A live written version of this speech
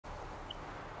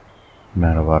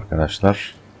Merhaba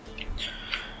arkadaşlar.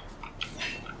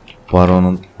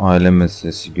 Baron'un aile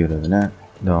meselesi görevine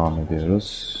devam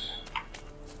ediyoruz.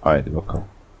 Haydi bakalım.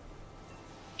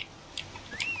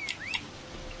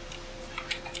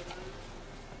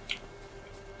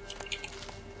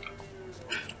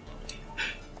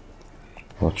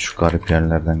 Bak şu garip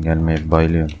yerlerden gelmeye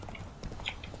bayılıyorum.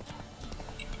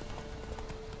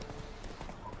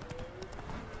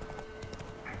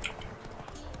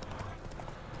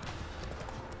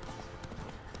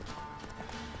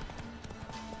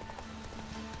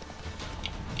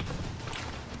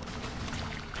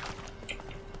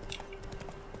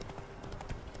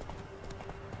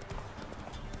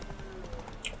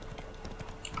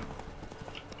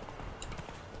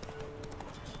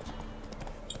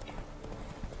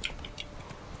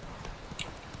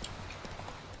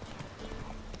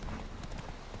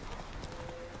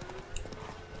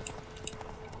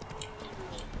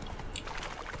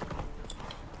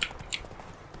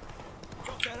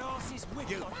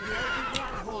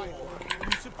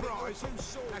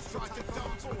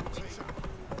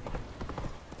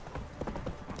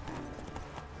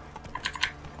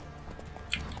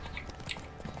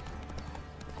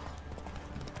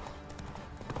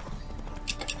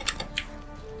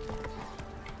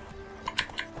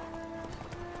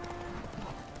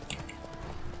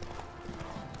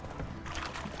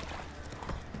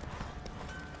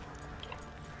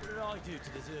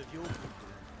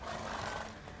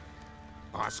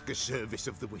 Ask a service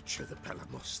of the Witcher, the Pella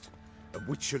must. A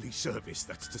witcherly service,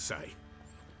 that's to say.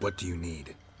 What do you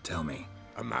need? Tell me.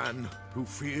 A man who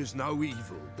fears no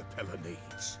evil the Pella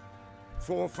needs.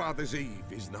 Forefathers'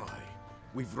 Eve is nigh.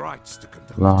 We've rights to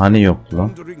conduct. Lan hani yoktu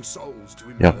lan?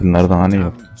 Yakınlarda hani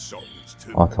yok?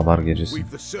 Atalar gecesi.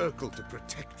 We've the circle to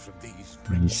protect from these.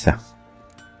 Neyse.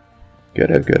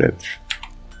 Görevdir.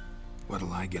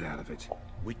 What'll I get out of it?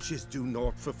 Witches do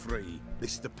naught for free.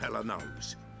 This the Pella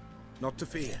knows. Not to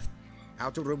fear. How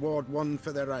to reward one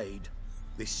for their aid.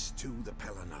 This too the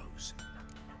Pella knows.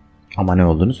 Ama ne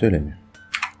olduğunu söylemiyor.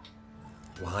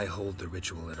 Why hold the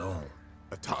ritual at all?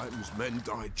 At times men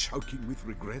die choking with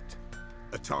regret.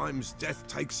 At times death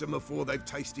takes them before they've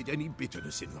tasted any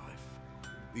bitterness in life.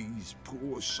 These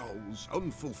poor souls,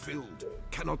 unfulfilled,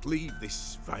 cannot leave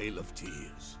this vale of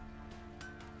tears.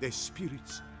 Their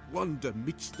spirits wander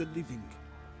midst the living,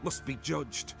 must be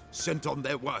judged, sent on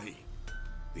their way.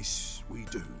 This we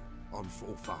do on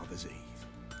Forefathers' Eve.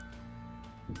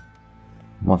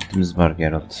 Vaktimiz var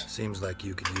Geralt. Seems like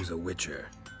you could use a witcher,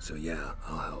 so yeah,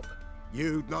 I'll help.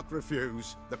 You'd not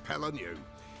refuse, the Pella knew.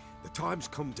 The time's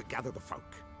come to gather the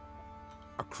folk.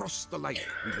 Across the lake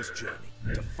we must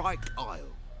journey, to Fyke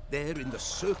Isle. There in the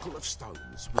circle of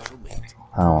stones we shall meet.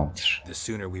 Tamamdır. The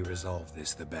sooner we resolve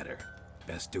this, the better.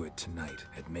 Best do it tonight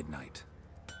at midnight.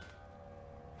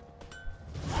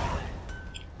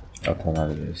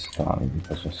 Atalar gecesi. Tamam,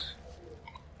 gideceğiz.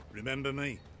 Remember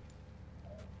me?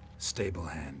 Stable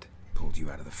hand pulled you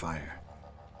out of the fire.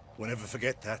 We'll never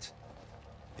forget that.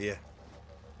 Here,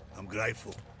 I'm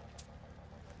grateful.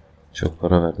 Çok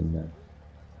para verdim ben.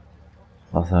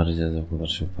 Nasıl harcayacağız o kadar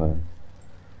çok para?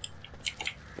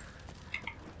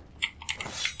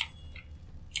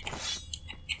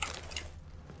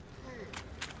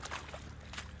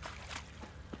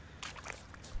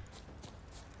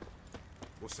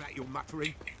 What's that you're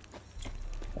muttering?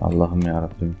 Allah'ım ya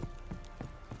Rabbim.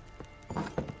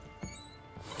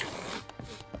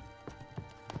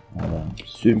 Adam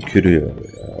sümkürüyor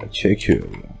ya, çekiyor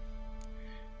ya.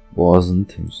 Boğazını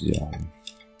temizliyor abi.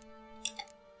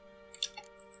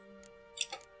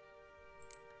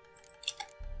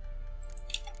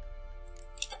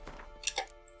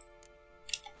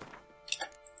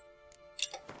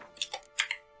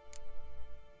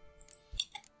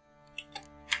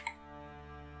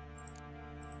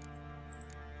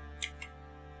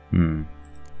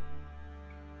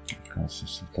 Kalsın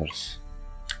satarız.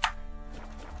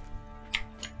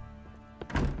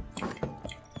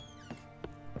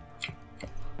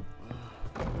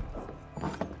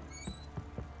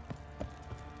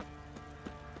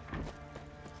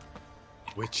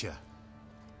 Witcher,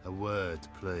 a word,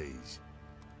 please.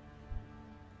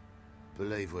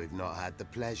 Believe we've not had the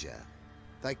pleasure.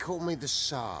 They call me the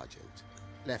Sergeant,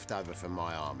 left over from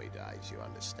my army days, you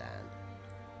understand.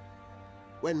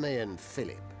 When me and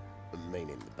Philip,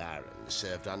 meaning the Baron,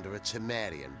 served under a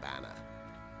Temerian banner,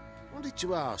 wanted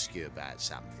to ask you about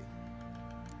something.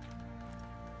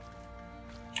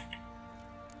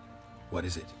 What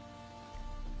is it?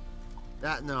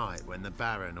 That night, when the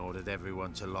Baron ordered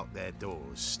everyone to lock their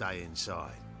doors, stay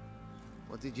inside,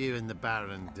 what did you and the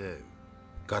Baron do?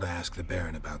 Gotta ask the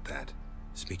Baron about that.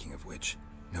 Speaking of which,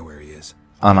 Know where he is?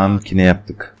 Anamkine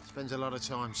yaptık. Spends a lot of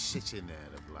time sitting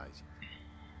there of late.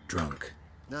 Drunk.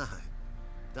 No,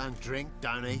 don't drink,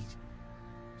 don't eat.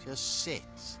 Just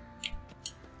sits.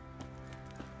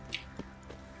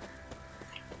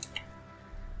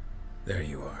 There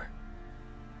you are.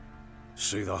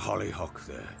 See the hollyhock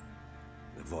there?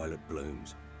 The violet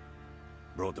blooms.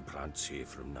 Brought the plants here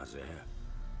from Nazaire.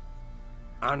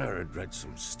 Anna had read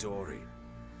some story.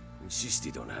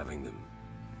 Insisted on having them.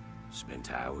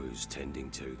 Spent hours tending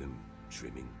to them,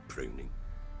 trimming, pruning.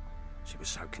 She was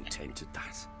so content at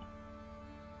that.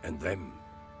 And them,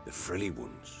 the frilly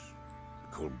ones,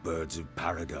 called birds of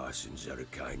paradise in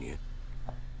Zerrikania.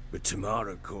 But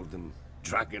Tamara called them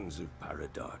dragons of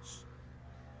paradise.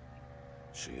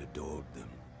 She adored them.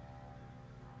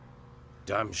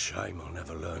 Damn shame I'll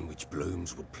never learn which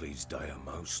blooms would please Dea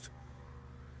most.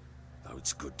 Though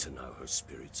it's good to know her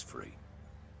spirit's free.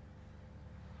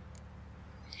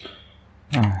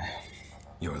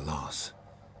 Your loss.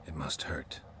 It must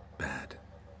hurt. Bad.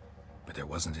 But there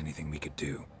wasn't anything we could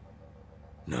do.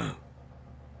 No.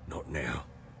 Not now.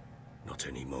 Not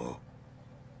anymore.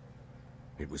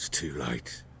 It was too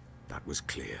late. That was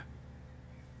clear.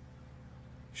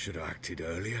 Should have acted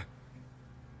earlier.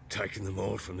 Taken them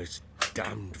all from this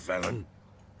damned felon.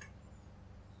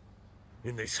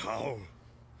 In this hole.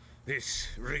 This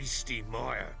reesty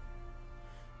mire.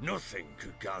 Nothing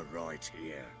could go right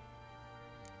here.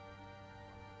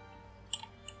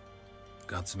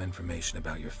 Got some information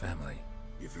about your family.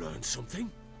 You've learned something?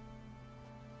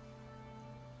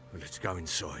 Well, let's go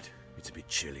inside. It's a bit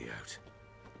chilly out.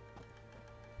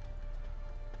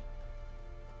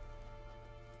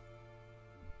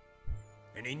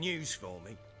 Any news for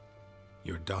me?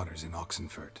 Your daughter's in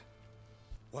Oxenfurt.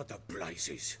 What the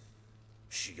blazes?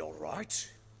 She all right?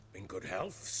 In good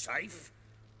health? Safe?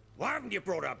 Why haven't you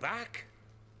brought her back?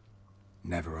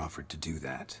 Never offered to do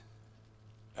that.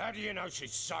 How do you know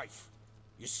she's safe?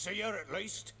 You see her at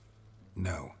least?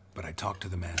 No, but I talked to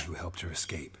the man who helped her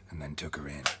escape and then took her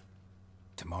in.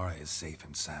 Tamara is safe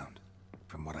and sound.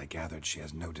 From what I gathered, she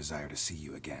has no desire to see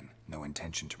you again, no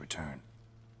intention to return.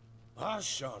 I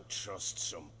shan't trust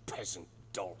some peasant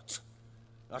dolt.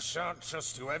 I shan't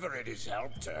trust whoever it is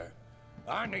helped her.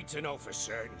 I need to know for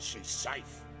certain she's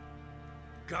safe.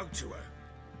 Go to her.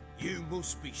 You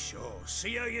must be sure.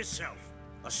 See her yourself.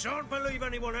 I shan't believe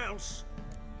anyone else.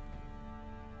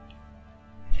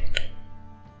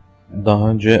 Daha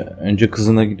önce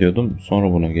kızına gidiyordum,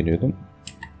 sonra buna geliyordum.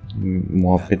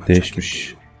 Muhabbet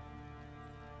değişmiş.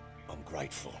 I'm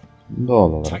grateful.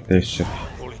 Doğal olarak değişecek.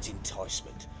 Call it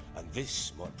enticement, and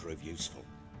this might prove useful.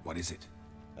 What is it?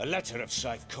 A letter of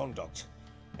safe conduct.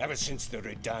 Ever since the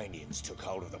Redanians took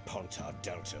hold of the Pontard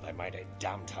Delta, they made it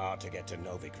damned hard to get to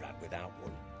Novigrad without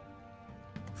one.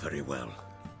 Very well.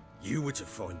 You were to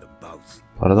find them both.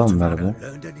 Paradan mı verdi?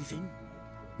 Learned anything?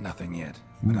 Nothing yet,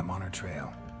 but I'm on her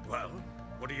trail. Well,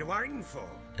 what are you waiting for?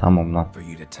 Tamam lan. For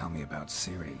you to tell me about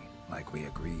Ciri, like we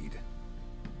agreed.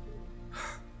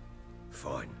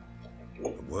 Fine. A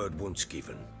word once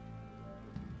given.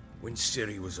 When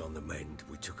Ciri was on the mend,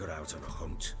 we took her out on a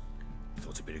hunt.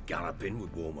 Thought a bit of galloping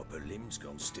would warm up her limbs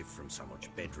gone stiff from so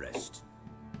much bed rest.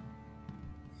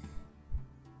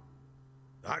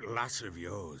 That lass of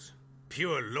yours,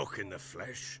 pure luck in the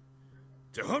flesh.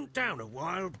 To hunt down a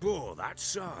wild boar that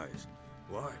size,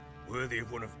 why, worthy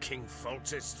of one of King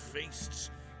Foltest's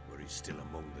feasts, were he still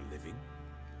among the living.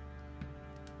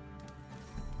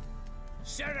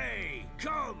 Ciri,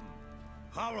 come!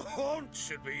 Our haunt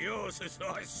should be yours as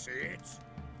I see it.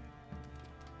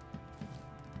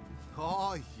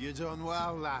 Oh, you done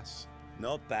well, lass.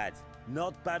 Not bad.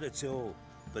 Not bad at all.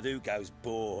 But who goes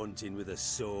boar hunting with a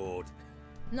sword?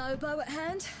 No bow at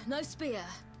hand, no spear.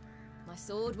 My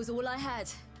sword was all I had.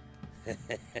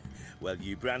 Well,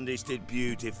 you brandished it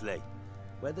beautifully.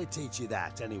 Where'd they teach you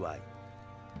that, anyway?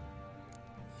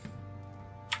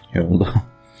 Yolda.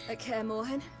 At Kaer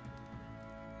Morhen.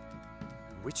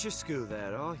 Witcher school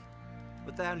there, aye?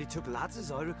 But they only took lads,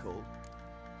 as I recall.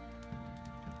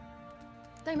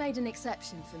 They made an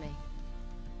exception for me.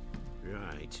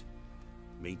 Right.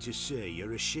 Mean to say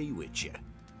you're a she-witcher?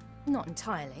 Not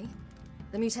entirely.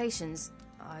 The mutations,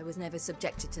 I was never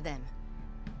subjected to them.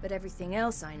 But everything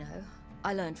else I know,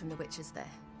 I learned from the witches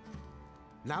there.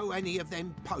 Know any of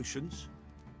them potions?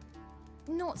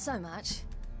 Not so much.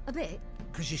 A bit.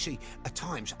 Because you see, at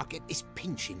times I get this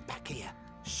pinching back here.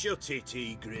 Shut it,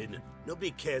 Egrin.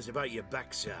 Nobody cares about your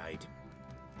backside.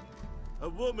 A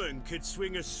woman could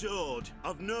swing a sword.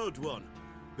 I've knowed one.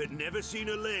 But never seen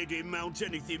a lady mount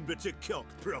anything but a cock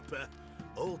proper.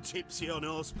 All tipsy on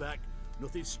horseback.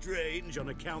 Nothing strange on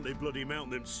account they bloody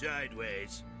mount them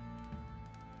sideways.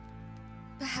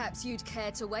 Perhaps you'd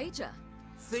care to wager?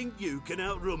 Think you can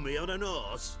outrun me on an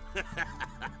horse?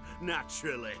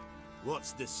 Naturally.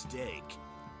 What's the stake?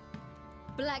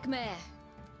 Black mare.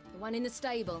 The one in the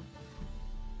stable.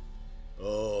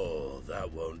 Oh,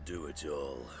 that won't do it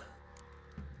all.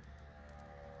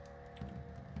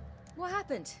 What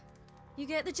happened? You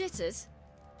get the jitters?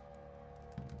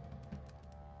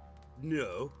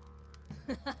 No.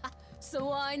 So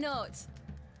why not?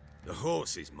 The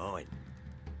horse is mine.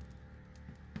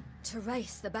 To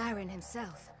race the Baron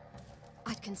himself.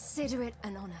 I'd consider it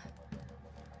an honor.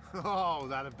 Oh,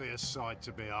 that'd be a sight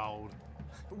to behold.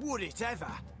 Would it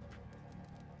ever?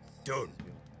 Done.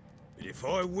 But if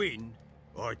I win,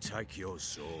 I take your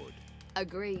sword.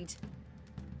 Agreed.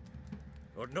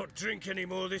 I'd not drink any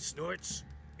more this night.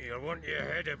 You'll want your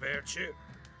head about you.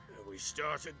 We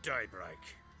start at daybreak.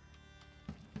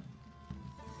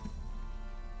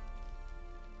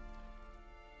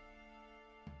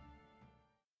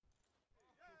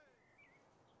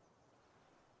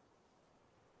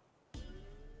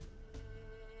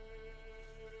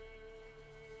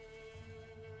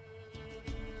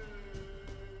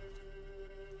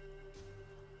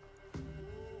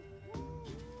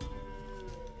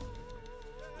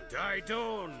 Day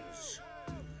dawns.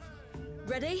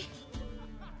 Ready?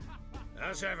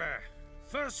 As ever,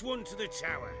 first one to the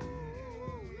tower.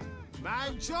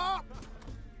 Man chop!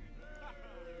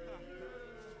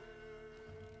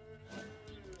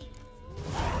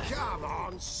 Come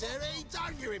on, Siri,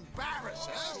 don't you embarrass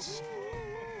us!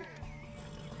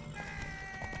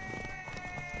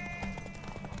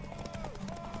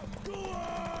 Go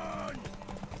on!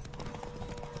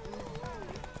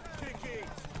 Kick it!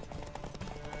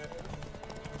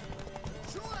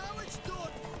 Show how it's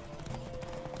done!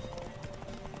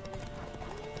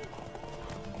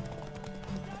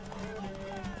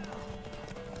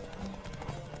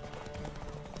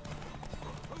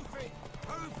 Hoof it!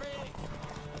 Hoof it!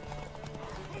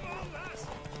 Come on, lass!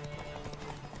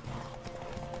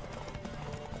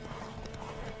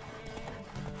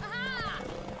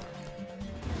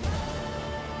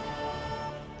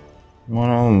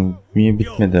 Anam niye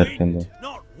bitmedi You're erken de? wind,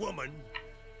 not woman.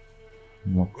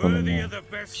 Bakalım Worthy ya. of the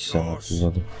 2 best saat horse.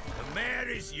 uzadı. The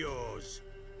mare is yours.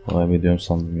 Kaybediyorum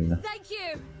sandım yine. Thank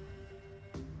you!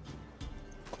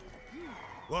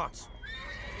 What?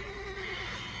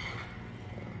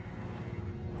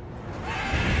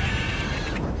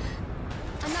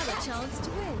 Another chance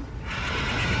to win.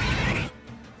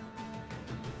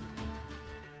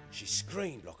 She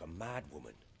screamed like a mad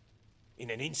woman. In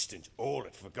an instant, all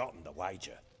had forgotten the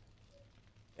wager.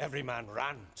 Every man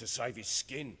ran to save his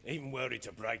skin, even worried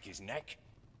to break his neck.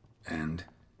 And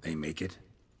they make it?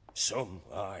 Some,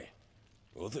 aye.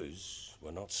 Others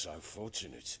were not so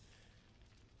fortunate.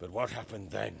 But what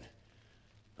happened then?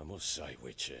 I must say,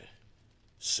 Witcher,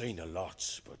 seen a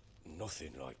lot, but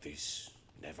nothing like this.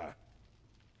 Never.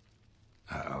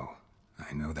 Uh-oh.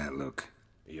 I know that look.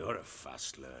 You're a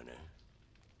fast learner.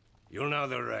 You'll know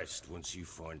the rest once you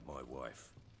find my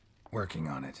wife. Working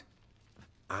on it.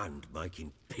 And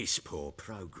making piss-poor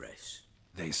progress.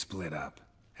 They split up.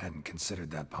 Hadn't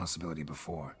considered that possibility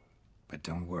before. But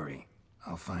don't worry.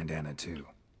 I'll find Anna too.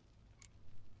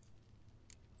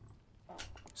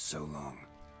 So long.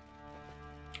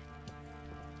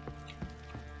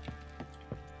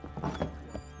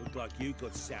 Looked like you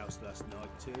got soused last night,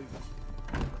 too.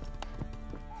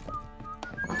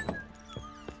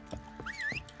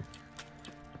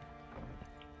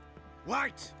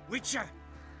 Wait, Witcher!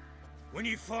 When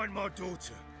you find my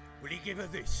daughter, will you give her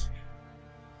this?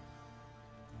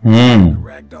 The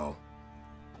ragdoll.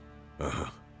 Uh-huh.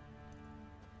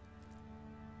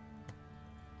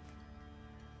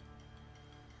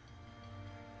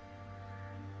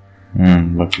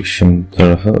 Bak işim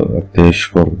tarafı bak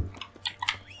değişik oldu.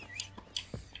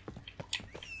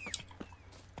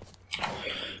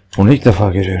 Bunu ilk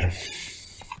defa görüyorum.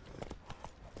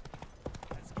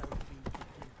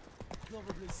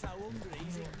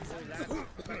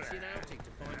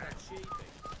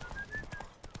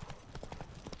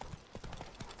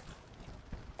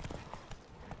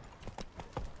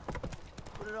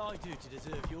 What did I do to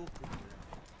deserve your privilege?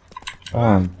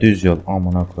 Aa, düz yol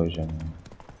amına koyacağım ya.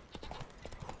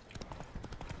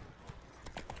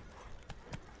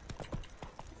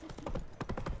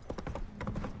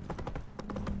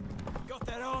 Got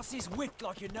their asses whipped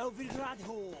like a Novigrad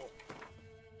whore.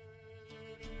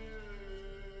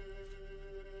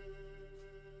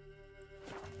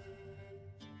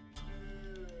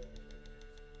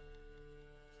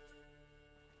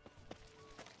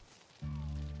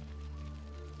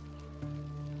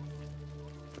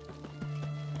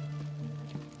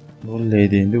 Bu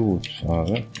Lady in the Woods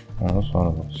abi. Ona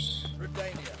sonra bakarız.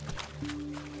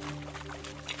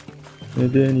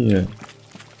 Ne deniyor?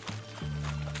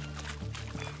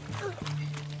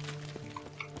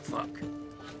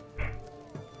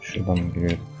 Şuradan mı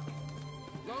giriyor?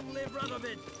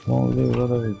 Long live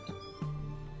Radovid.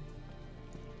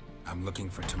 I'm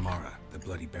looking for Tamara, the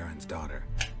Bloody Baron's daughter.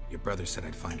 Your brother said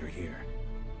I'd find her here.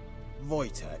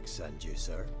 Wojtek sent you,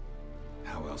 sir.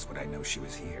 How else would I know she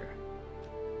was here?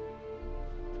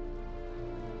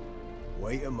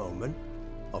 Wait a moment.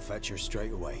 I'll fetch her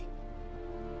straight away.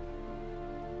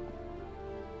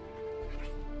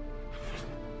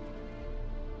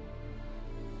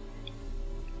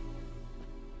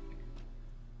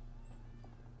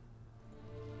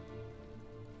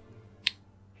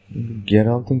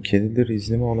 Geralt'ın kedileri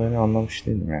izleme olayını anlamış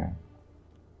değilim ya.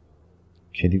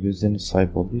 Kedi gözlerine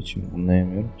sahip olduğu için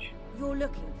anlayamıyorum ki. You're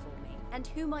looking for me, and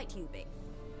who might you be?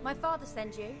 My father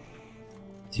sent you?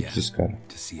 Tipsiz kara.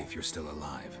 To see if you're still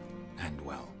alive and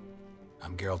well.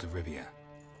 I'm Geralt of Rivia.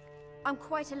 I'm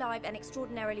quite alive and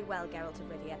extraordinarily well, Geralt of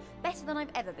Rivia. Better than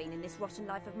I've ever been in this rotten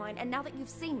life of mine, and now that you've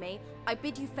seen me, I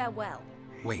bid you farewell.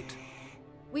 Wait.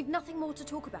 We've nothing more to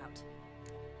talk about.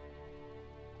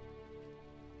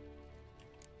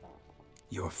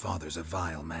 Your father's a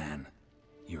vile man.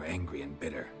 You're angry and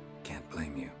bitter. Can't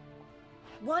blame you.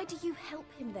 Why do you help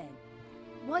him then?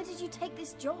 Why did you take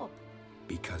this job?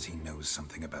 Because he knows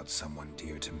something about someone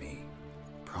dear to me.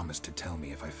 Promised to tell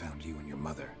me if I found you and your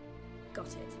mother. Got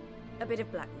it. A bit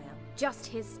of blackmail. Just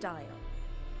his style.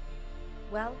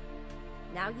 Well,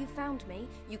 now you've found me,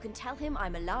 you can tell him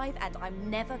I'm alive and I'm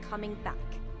never coming back.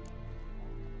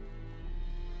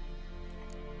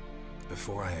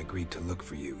 Before I agreed to look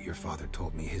for you, your father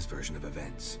told me his version of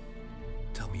events.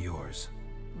 Tell me yours.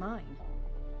 Mine?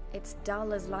 It's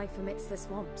dull as life amidst the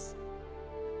swamps.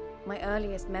 My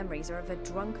earliest memories are of a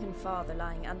drunken father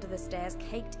lying under the stairs,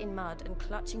 caked in mud and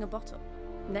clutching a bottle.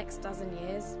 Next dozen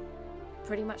years,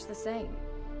 pretty much the same.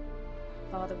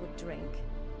 Father would drink,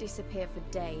 disappear for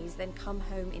days, then come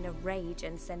home in a rage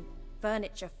and send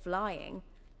furniture flying.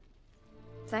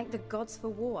 Thank the gods for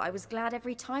war. I was glad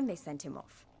every time they sent him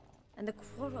off. And the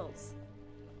quarrels.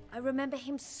 I remember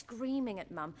him screaming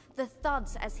at Mum, the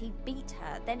thuds as he beat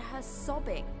her, then her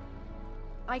sobbing.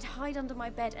 I'd hide under my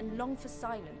bed and long for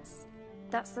silence.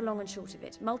 That's the long and short of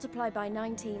it. Multiply by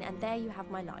 19 and there you have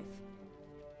my life.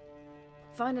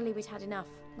 Finally we'd had enough,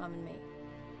 Mum and me.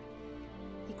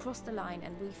 He crossed the line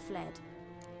and we fled.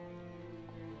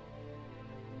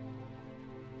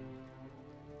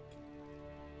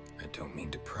 I don't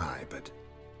mean to pry, but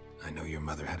I know your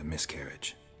mother had a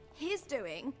miscarriage. His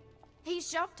doing? He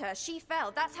shoved her, she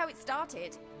fell, that's how it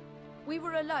started. We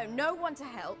were alone, no one to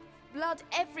help, blood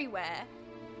everywhere.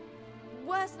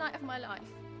 Worst night of my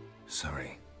life.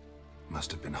 Sorry.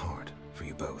 Must have been hard for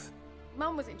you both.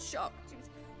 Mum was in shock. She was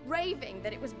raving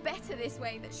that it was better this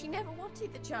way, that she never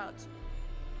wanted the charge.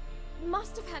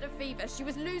 Must have had a fever, she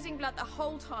was losing blood the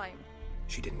whole time.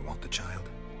 She didn't want the child?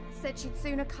 Said she'd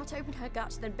sooner cut open her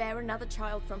gut than bear another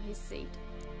child from his seed.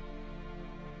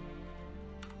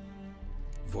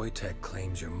 Wojtek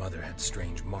claims your mother had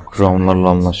strange marks. Crownlarla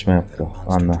anlaşma yaptı.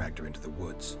 Anne. Dragged her into the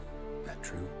woods. That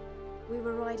true? We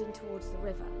were riding towards the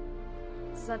river.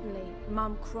 Suddenly,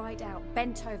 Mum cried out,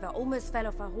 bent over, almost fell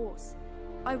off her horse.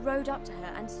 I rode up to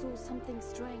her and saw something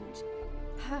strange.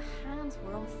 Her hands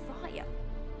were on fire.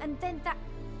 And then that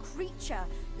creature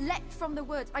leapt from the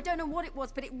woods. I don't know what it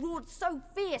was, but it roared so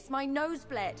fierce, my nose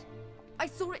bled. I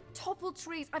saw it topple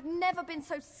trees. I've never been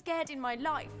so scared in my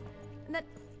life. And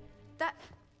that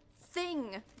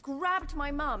thing grabbed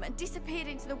my mum and disappeared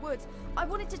into the woods. I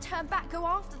wanted to turn back, go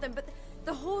after them, but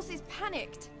the horses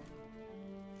panicked.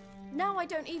 Now I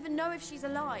don't even know if she's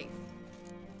alive.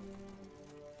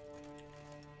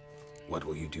 What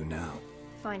will you do now?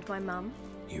 Find my mum.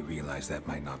 You realize that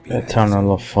might not be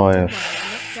Eternal of Fire.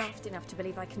 I'm not daft enough to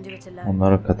believe I can do it alone.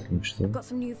 Onlara katılmıştı. I've got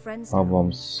some new friends now.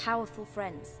 Ablamız. Powerful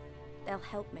friends. They'll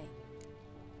help me.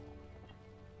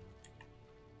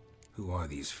 Who are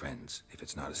these friends, if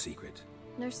it's not a secret?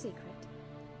 No secret.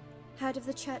 Heard of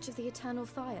the Church of the Eternal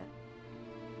Fire?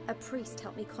 A priest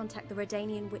helped me contact the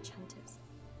Redanian witch hunters.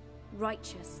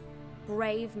 Righteous,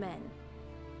 brave men.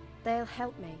 They'll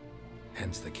help me.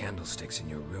 Hence the candlesticks in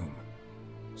your room.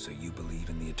 So you believe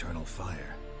in the eternal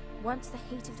fire? Once the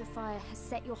heat of the fire has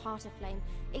set your heart aflame,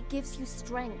 it gives you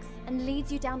strength and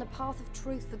leads you down the path of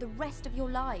truth for the rest of your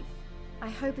life. I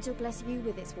hope it'll bless you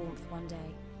with its warmth one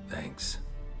day. Thanks.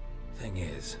 Thing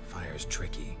is, fire's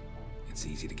tricky. It's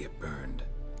easy to get burned.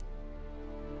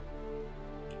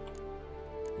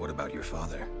 What about your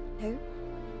father? Who?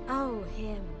 Oh,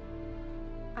 him.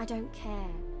 I don't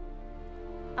care.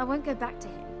 I won't go back to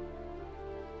him.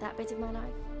 That bit of my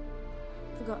life?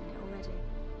 Forgotten it already.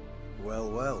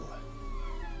 Well, well.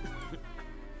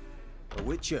 A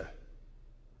witcher.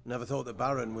 Never thought the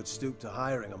Baron would stoop to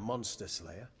hiring a monster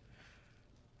slayer.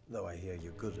 Though I hear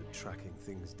you're good at tracking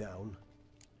things down.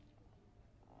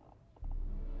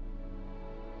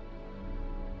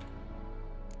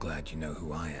 Glad you know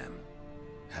who I am.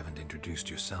 Haven't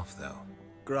introduced yourself, though.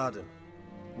 Graden,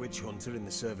 witch hunter in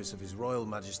the service of His Royal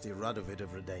Majesty Radovid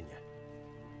of Redania.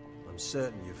 I'm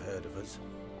certain you've heard of us.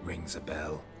 Rings a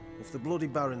bell. If the Bloody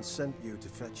Baron sent you to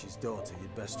fetch his daughter,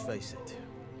 you'd best face it.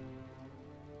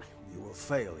 You will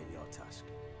fail in your task.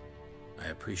 I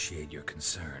appreciate your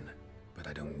concern, but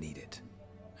I don't need it.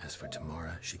 As for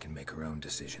Tamara, she can make her own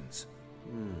decisions.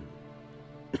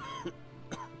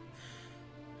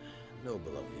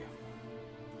 Noble of you.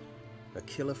 A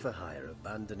killer for hire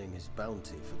abandoning his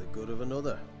bounty for the good of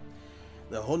another.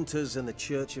 The hunters and the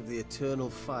Church of the Eternal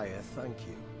Fire thank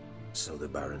you. So the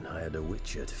Baron hired a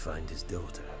witcher to find his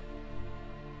daughter.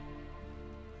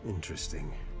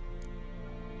 Interesting.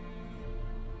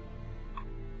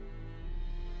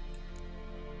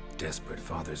 Desperate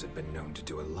fathers have been known to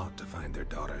do a lot to find their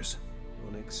daughters.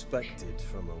 Unexpected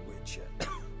from a witcher.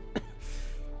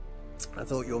 I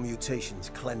thought your mutations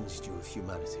cleansed you of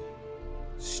humanity.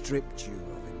 Stripped you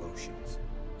of emotions.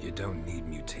 You don't need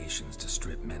mutations to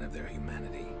strip men of their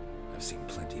humanity. I've seen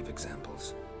plenty of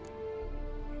examples.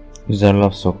 Güzel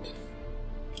laf soktu.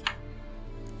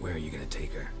 Where are you gonna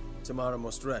take her? Tamara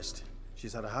must rest.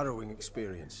 She's had a harrowing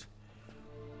experience.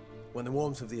 When the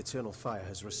warmth of the Eternal Fire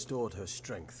has restored her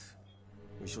strength,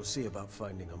 we shall see about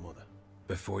finding her mother.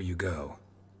 Before you go,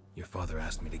 your father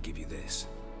asked me to give you this.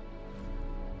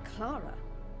 Clara?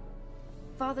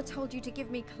 Father told you to give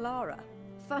me Clara.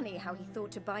 Funny how he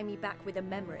thought to buy me back with a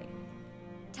memory.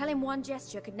 Tell him one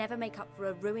gesture could never make up for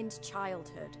a ruined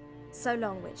childhood. So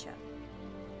long, Witcher.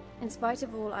 In spite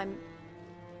of all, I'm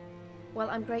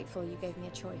grateful you gave me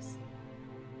a choice.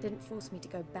 Didn't force me to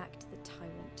go back to the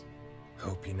tyrant.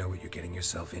 Hope you know what you're getting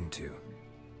yourself into.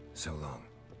 So long,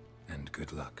 and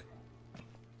good luck.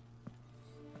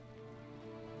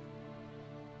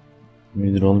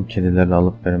 Müdür oğlum kedilerle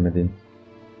alıp veremediğin.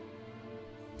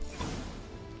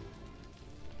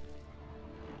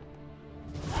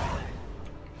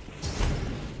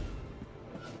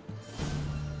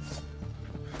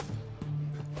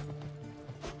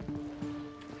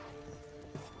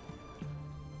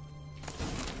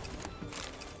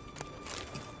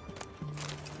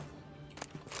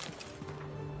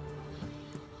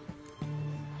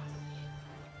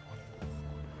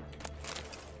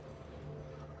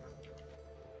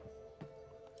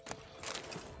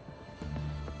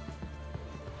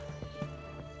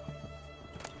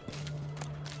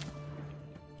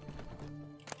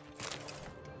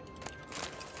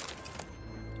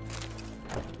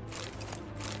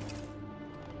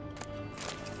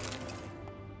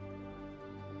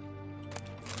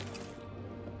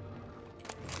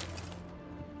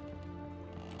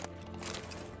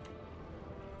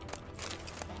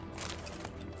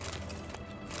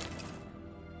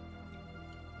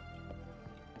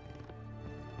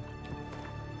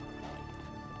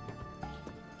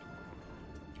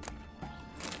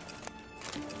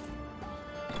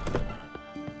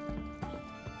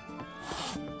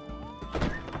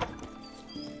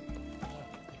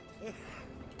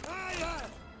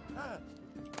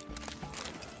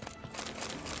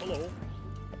 Hello.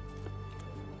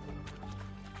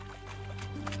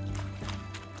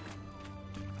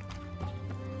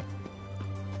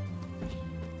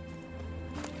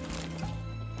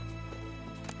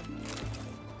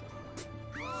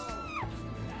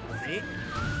 Ready?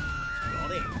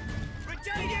 Ready.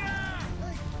 Virginia!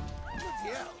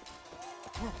 Bloody hell.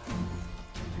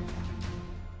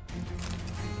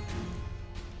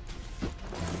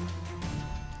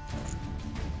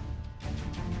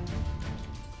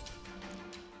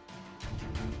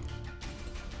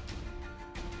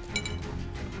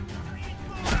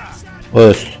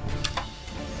 Öz.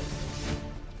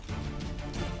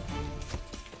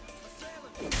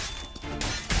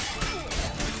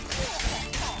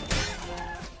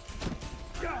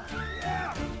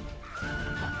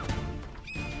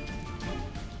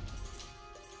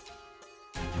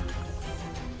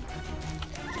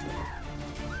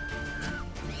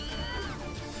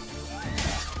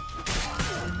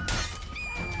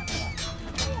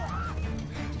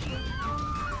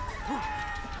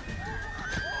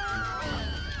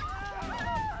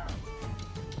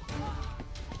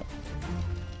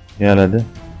 Gel hadi.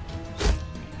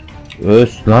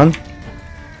 Öz lan.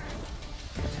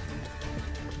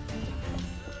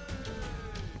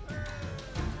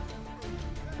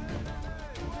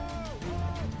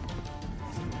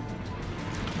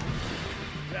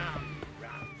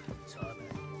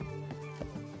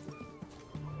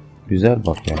 Güzel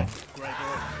bak ya.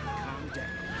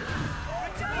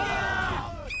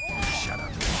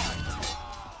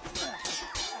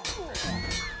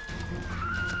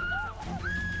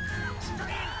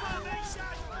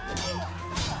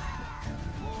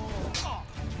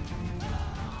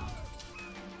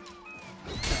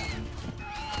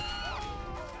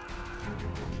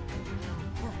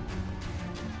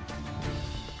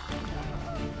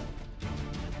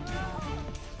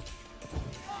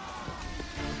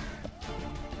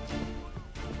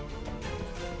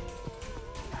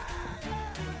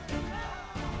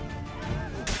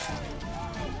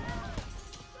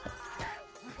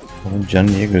 Onun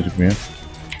canı niye gözükmüyor?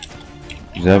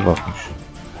 Güzel bakmış.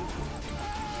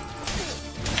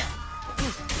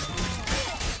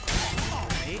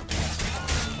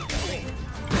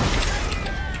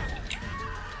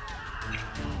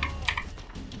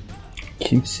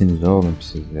 Kimsiniz oğlum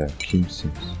siz ya?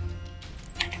 Kimsiniz?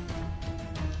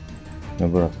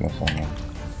 Ne bırakmasam ya.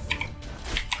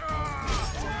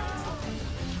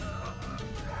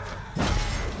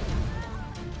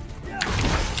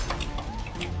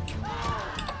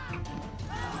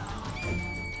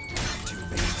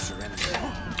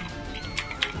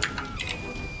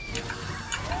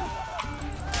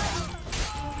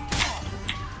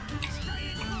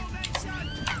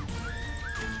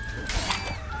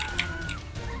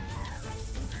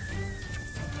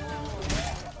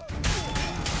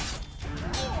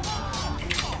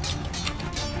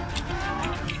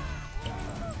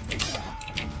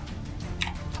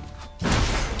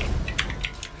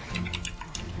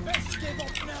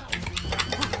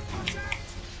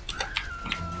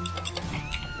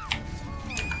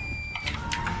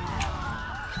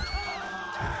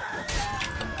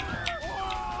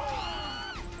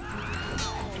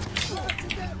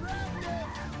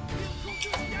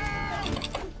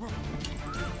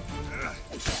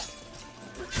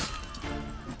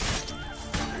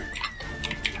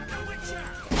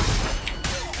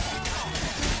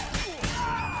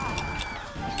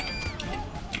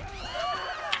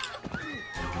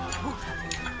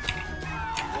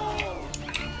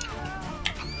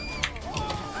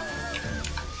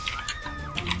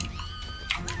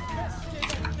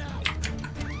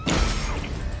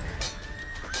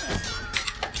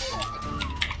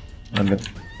 Hadi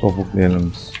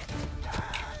topuklayalım biz.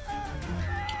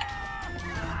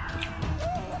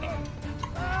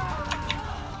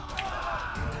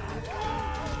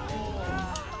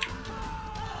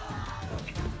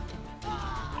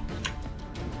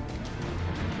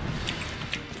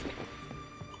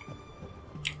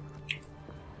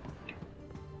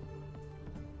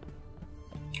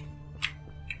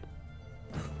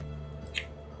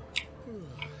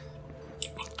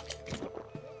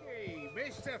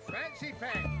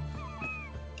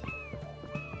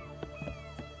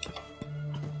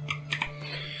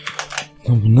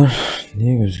 Bunlar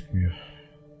niye gözükmüyor?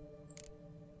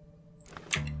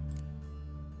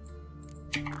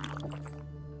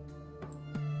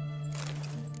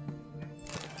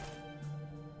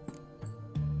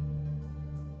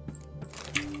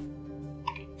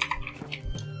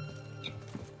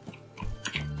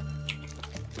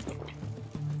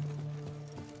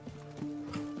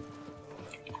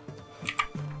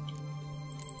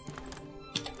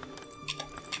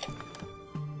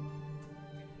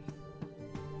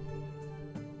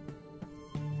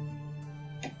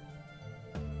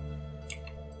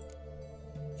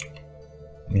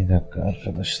 Bir dakika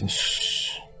arkadaşlar.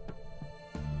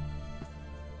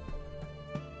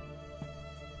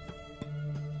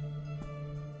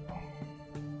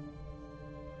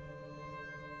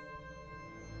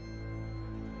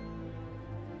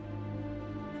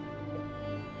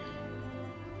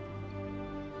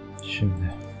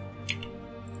 Şimdi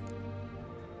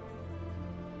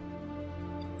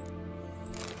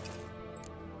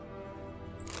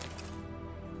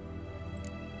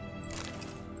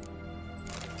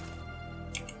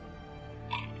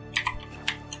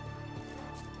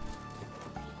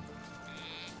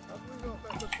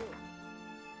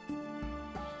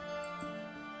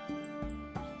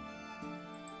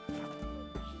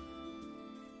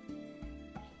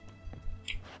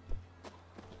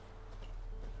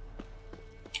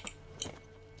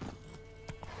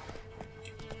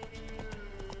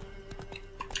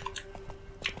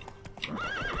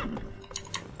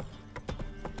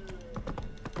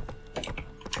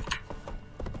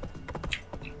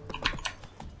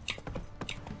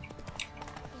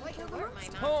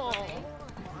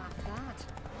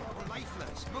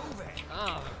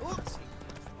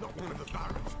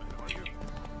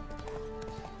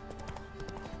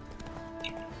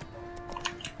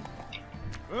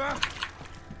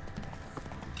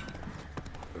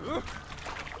I'll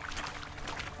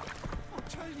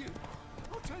tell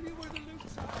you where the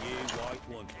loot's at. You white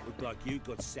one. Looked like you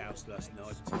got soused last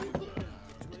night too.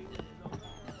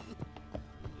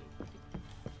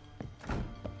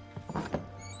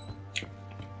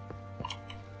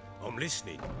 I'm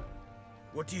listening.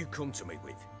 What do you come to me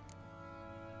with?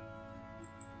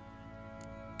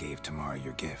 Gave Tamara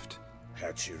your gift.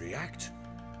 How'd she react?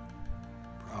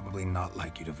 Probably not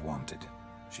like you'd have wanted.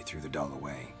 She threw the doll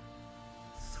away.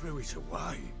 Threw it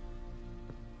away?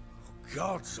 Oh,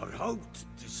 gods, I hoped,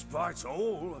 despite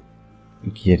all...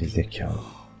 Geri zekalı.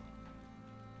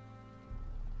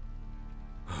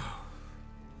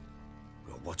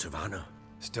 Well, what of Anna?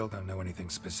 Still don't know anything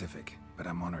specific, but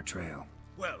I'm on her trail.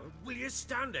 Well, will you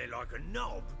stand there like a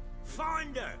knob?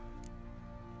 Find her!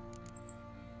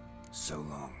 So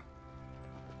long.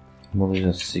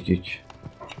 Bulacağız sikik.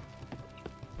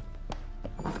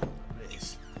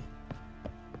 Liz.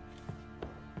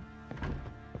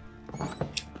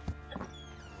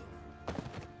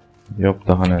 Yok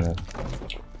daha neler.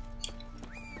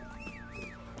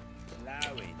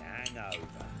 Blowing hangover.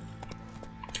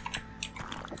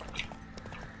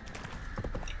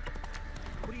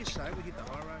 What do you say we hit the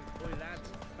high road? Boy, lads,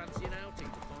 fancy an outing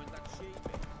to find that sheep.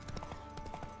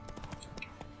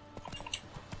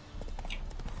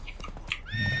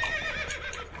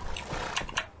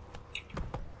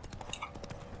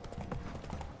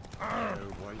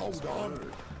 Hold on.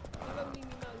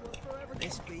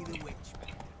 This be the witch.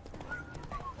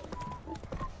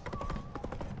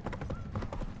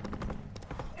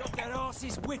 Got their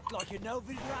asses whipped like a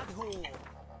Novigrad whore.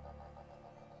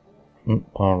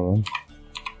 Pardon.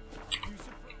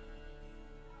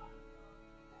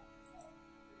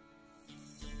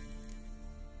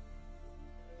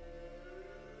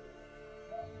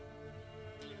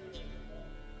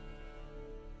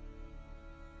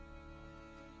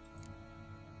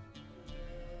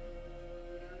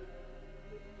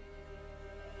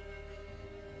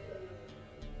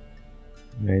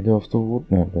 Lady of the Wood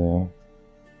nerede ya?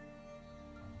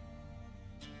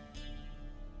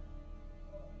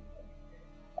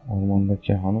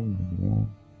 Ormandaki hanım mı ya?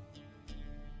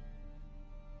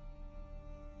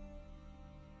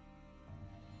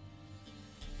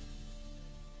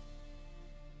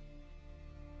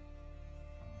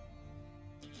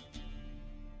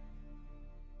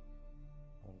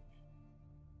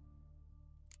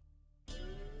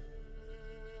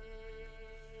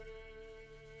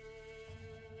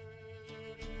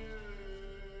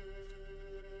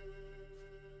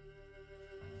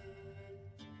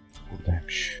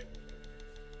 Buradaymış.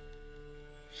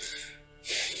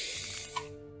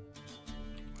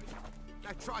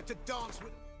 They tried to dance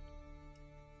with...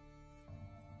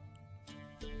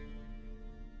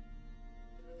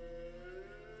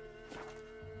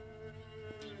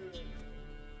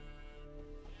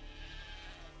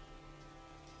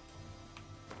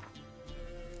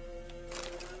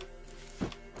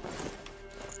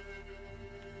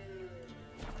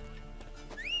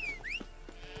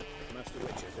 Master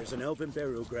Witcher, there's an elven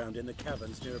burial ground in the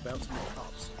caverns near about some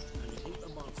pubs. And you think the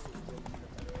monsters will be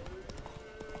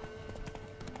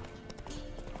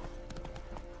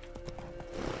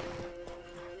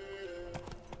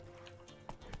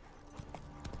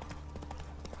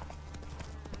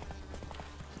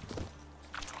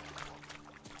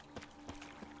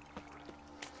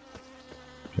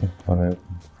Para yok.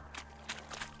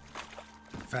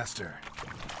 Faster.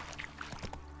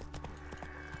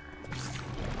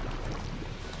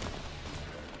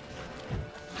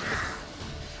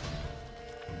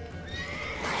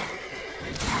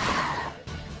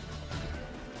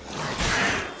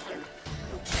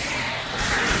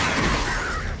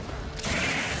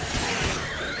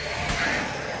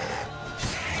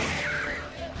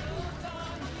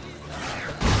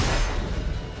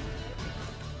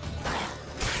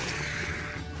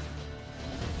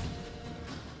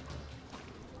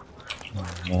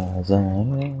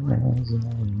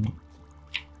 Lazım.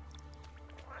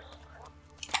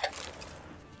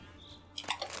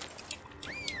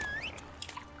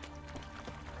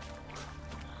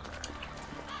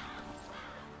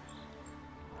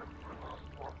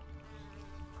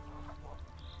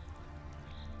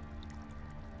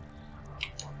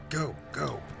 Go,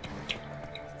 go.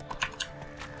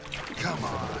 Come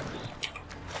on.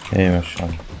 Hey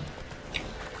maşallah.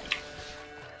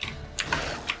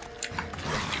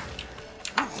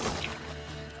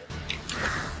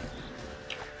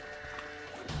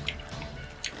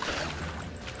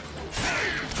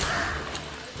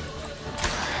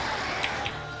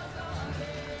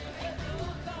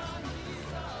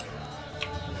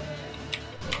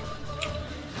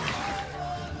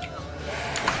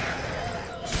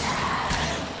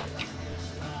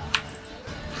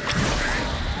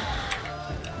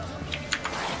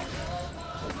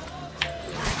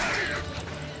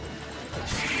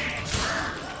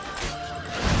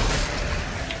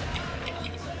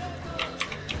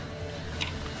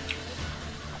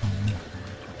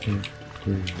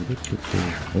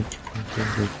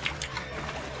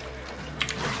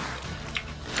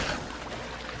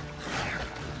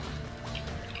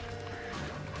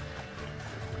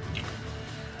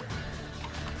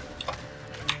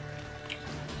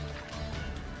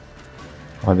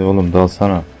 Hadi oğlum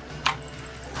dalsana.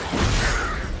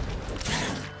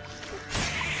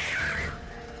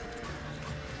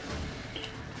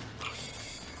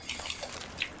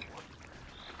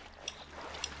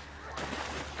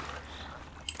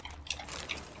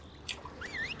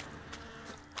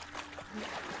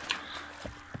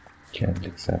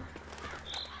 Geldik zaten.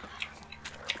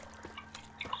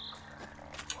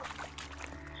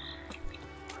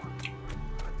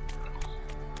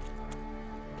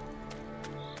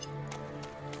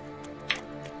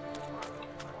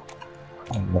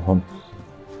 Allah'ım.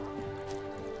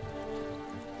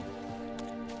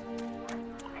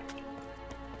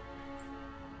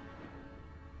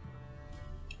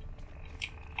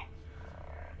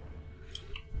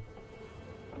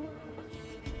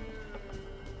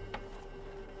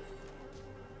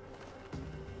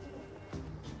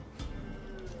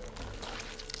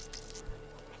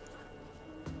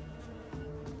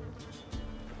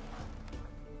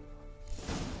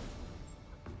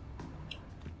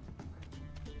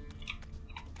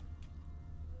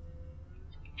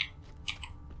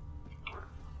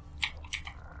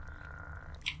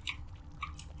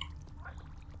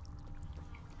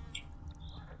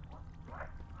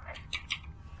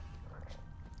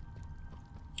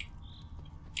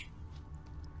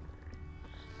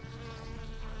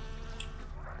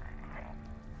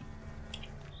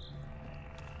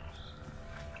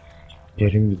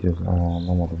 Geri mi gidiyorsun?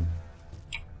 Anlamadım.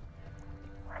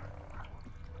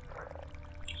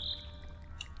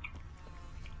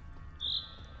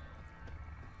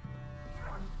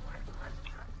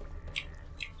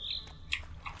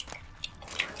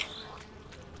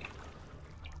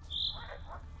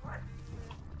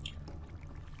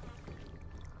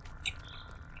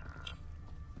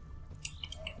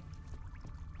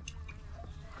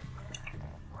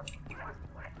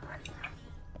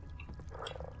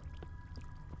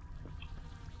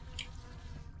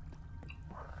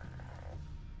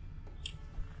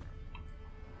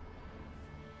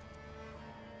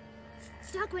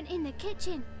 Doug went in the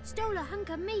kitchen, stole a hunk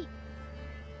of meat.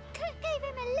 Cook gave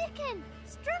him a licking,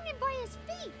 strung him by his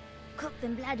feet. Cooked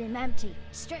and bled him empty,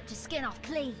 stripped his skin off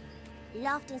clean.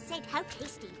 Laughed and said, "How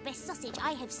tasty, best sausage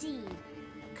I have seen."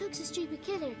 Cook's a stupid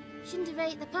killer, shouldn't have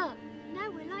ate the pup.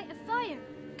 Now we'll light a fire,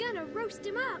 gonna roast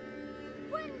him up.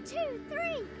 1, 2,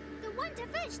 3, the one to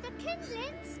fetch the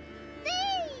kindlings,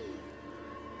 thee!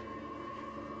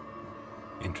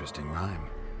 Interesting rhyme.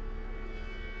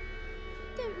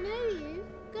 Don't know you.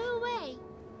 Go away.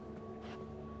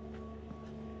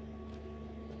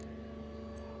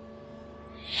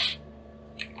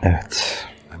 Evet.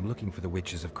 I'm looking for the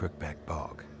witches of Crookback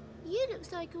Bog. You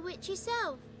looks like a witch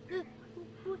yourself.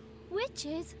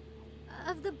 Witches?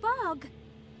 Of the bog?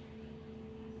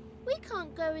 We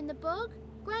can't go in the bog.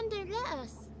 Gran don't let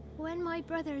us. When my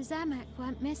brother Zamek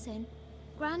went missing,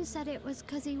 Gran said it was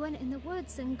 'cause he went in the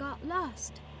woods and got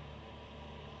lost.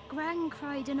 Gran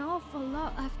cried an awful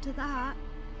lot after that.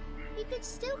 You could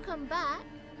still come back.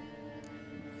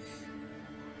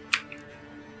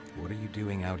 What are you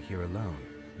doing out here alone?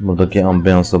 Buradaki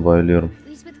ambiyansa bayılıyorum.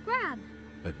 We's with Gran.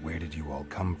 But where did you all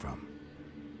come from?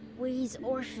 We's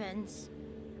orphans.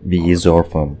 We's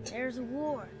orphaned. There's a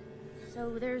war,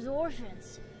 so there's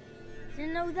orphans.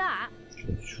 Didn't know that.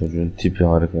 Çocuğun tipi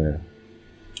harika ya.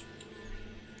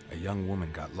 A young woman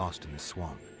got lost in the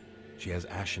swamp. She has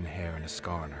ashen hair and a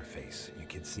scar on her face. You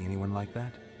kids see anyone like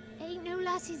that? Ain't no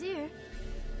lassies here.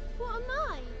 What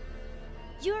am I?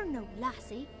 You're no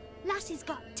lassie. Lassie's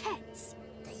got tits.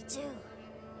 They do.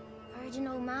 Heard an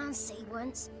old man say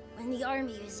once, when the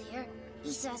army was here,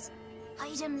 he says,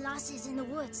 hide them lasses in the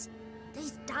woods.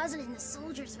 They's dazzling the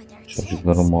soldiers with their tits.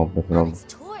 Çocukların muhabbetini And aldım.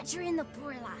 it's torturing the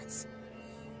poor lads.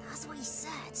 That's what he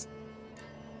said.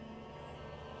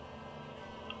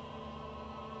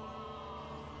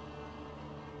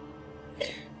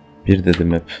 Bir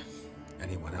dedim hep.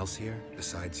 Anyone else here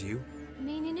besides you?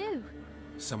 Meaning who?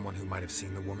 Someone who might have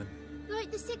seen the woman?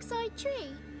 Like the six-eyed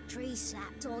tree? Tree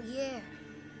slapped all year.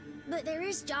 But there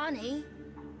is Johnny.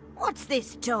 What's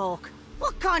this talk?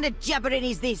 What kind of jabbering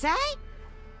is this, eh?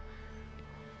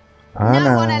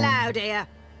 No one allowed here.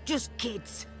 Just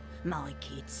kids. My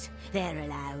kids. They're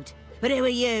allowed. But who are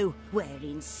you,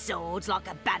 wearing swords like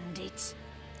a bandit?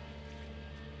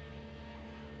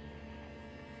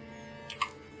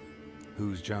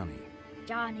 Who's Johnny?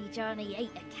 Johnny ate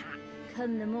a cat.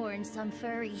 Come the more in some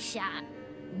furry shat.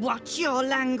 What's your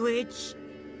language?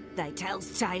 They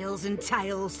tells tales and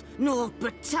tales, naught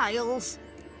but tales.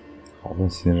 Kadın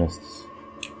sinir hastası.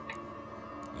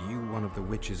 You one of the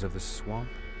witches of the swamp?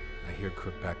 I hear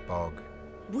Crookback Bog.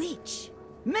 Witch?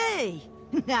 Me?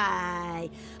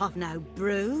 Nay, I've no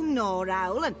broom nor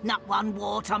owl and not one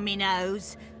wart on me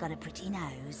nose. Got a pretty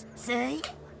nose, see?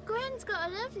 Gwen's got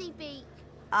a lovely beak.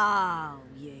 Oh,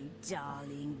 you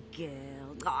darling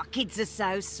girl. Oh, kids are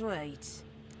so sweet.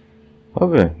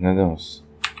 Tabii, neden olsun?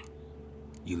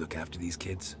 You look after these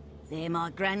kids? They're my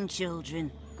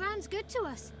grandchildren. Gran's good to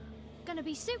us. Gonna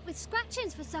be soup with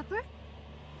scratchings for supper.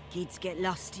 Kids get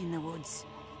lost in the woods.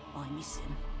 I miss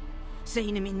them.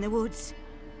 Seen them in the woods.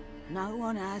 No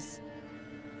one has.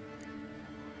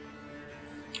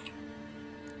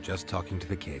 Just talking to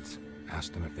the kids.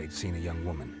 Asked them if they'd seen a young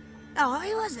woman.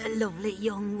 I was a lovely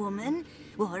young woman.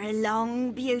 Wore a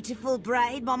long, beautiful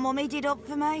braid my mummy did up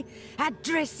for me. Had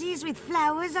dresses with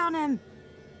flowers on them.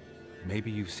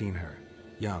 Maybe you've seen her.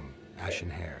 Young, ashen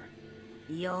hair.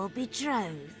 Your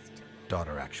betrothed?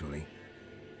 Daughter, actually.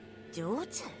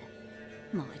 Daughter?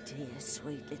 My dear,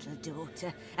 sweet little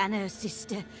daughter. And her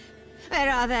sister.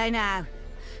 Where are they now?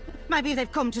 Maybe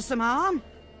they've come to some harm.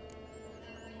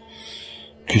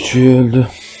 Küçüğü öldü.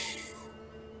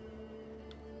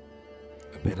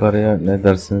 Karaya ne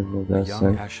dersiniz ne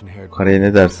dersen. Karaya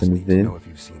ne dersiniz deyin. What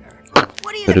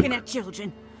are you looking at,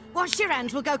 children? Wash your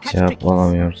hands, we'll go catch crickets.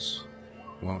 Cevaplanamıyoruz.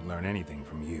 Won't learn anything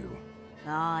from you.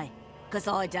 Aye, 'cause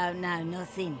I don't know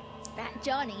nothing. That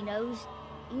Johnny knows.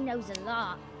 He knows a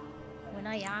lot. When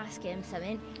I ask him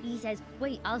something, he says,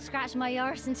 wait, I'll scratch my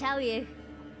arse and tell you.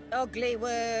 Ugly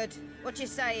word. What you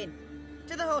saying?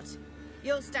 To the hut.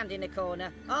 You'll stand in a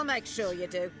corner. I'll make sure you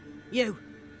do. You,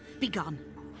 be gone.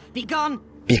 Be gone.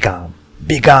 Be gone.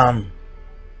 Be gone.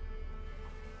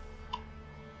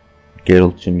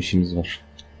 Geralt'cığım işimiz var.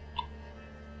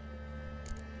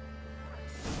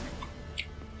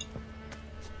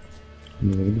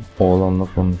 Ne bileyim,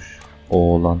 oğlanla konuş.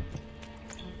 Oğlan.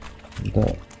 Da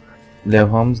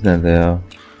levhamız nerede ya?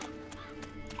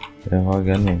 Levha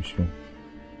gelmemiş mi?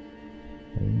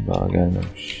 Daha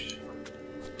gelmemiş.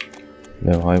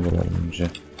 Levhayı bulalım önce.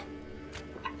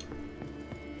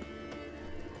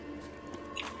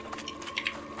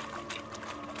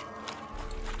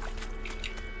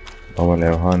 Baba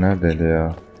levha neredeydi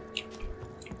ya?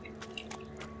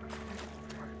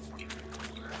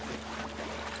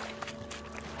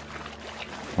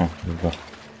 Hah burada.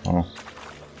 Tamam.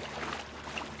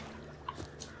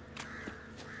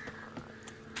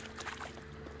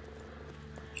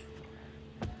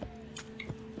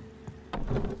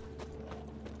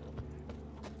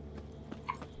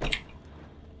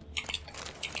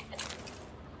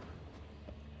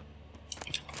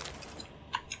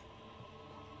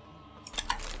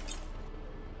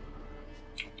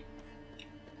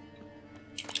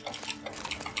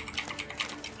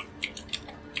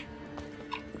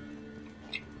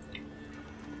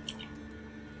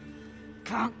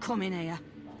 Can't come in here.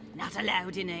 Not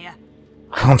allowed in here.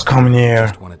 Can't come in here.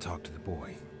 Just want to talk to the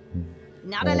boy.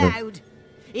 Not allowed.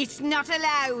 It's not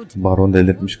allowed. Baron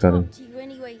delirtmiş karın.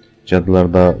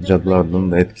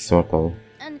 Cadılardan da etkisi var tabi.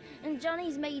 And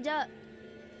Johnny's made up.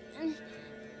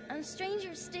 And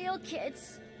strangers steal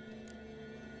kids.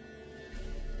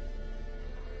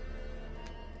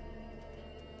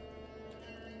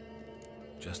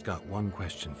 Just got one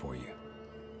question for you.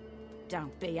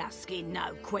 Don't be asking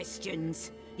no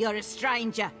questions. You're a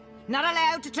stranger. Not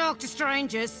allowed to talk to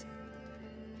strangers.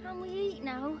 Can we eat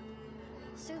now?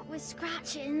 Soup with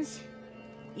scratchings.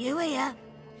 You hear?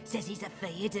 Says he's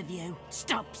afeard of you.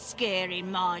 Stop scaring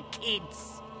my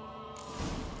kids.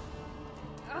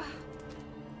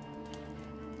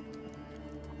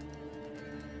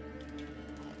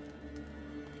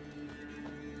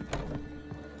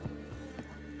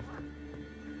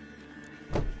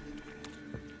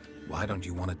 Why don't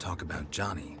you want to talk about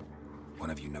Johnny?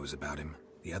 One of you knows about him.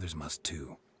 The others must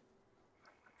too.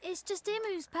 It's just him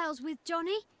who's pals with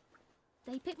Johnny.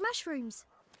 They pick mushrooms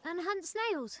and hunt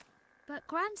snails. But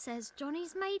Gran says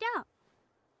Johnny's made up.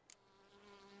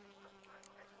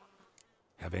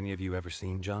 Have any of you ever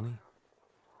seen Johnny?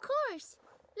 Of course.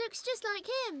 Looks just like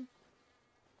him.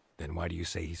 Then why do you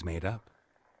say he's made up?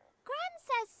 Gran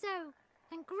says so.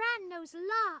 And Gran knows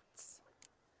lots.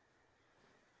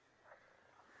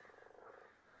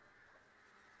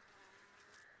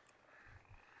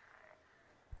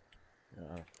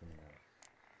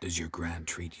 Does your gran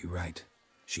treat you right?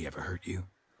 She ever hurt you?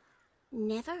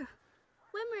 Never.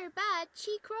 When we're bad,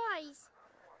 she cries.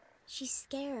 She's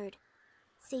scared.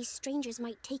 Says strangers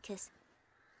might take us.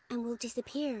 and will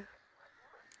disappear.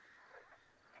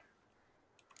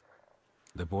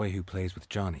 The boy who plays with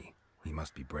Johnny, he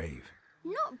must be brave.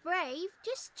 Not brave,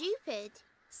 just stupid.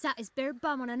 Sat his bare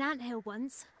bum on an anthill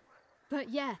once. But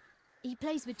yeah, he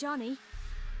plays with Johnny.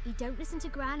 He don't listen to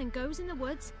Gran and goes in the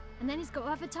woods, and then he's got to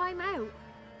have a time out.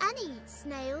 And he eats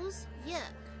snails. Yuck.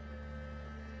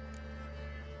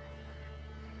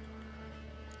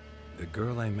 The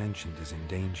girl I mentioned is in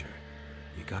danger.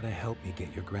 You gotta help me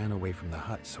get your Gran away from the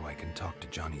hut so I can talk to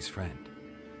Johnny's friend.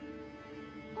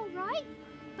 All right,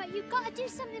 but you gotta do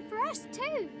something for us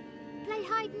too. Play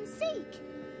hide and seek.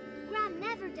 Gran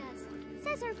never does.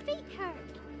 Says her feet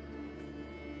hurt.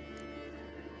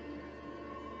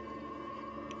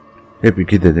 Hep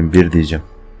 2 dedim, 1 diyeceğim.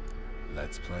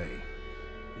 Let's play.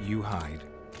 You hide,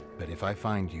 but if I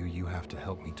find you, you have to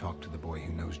help me talk to the boy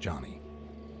who knows Johnny.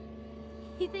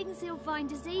 He thinks he'll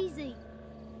find us easy.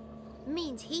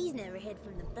 Means he's never hid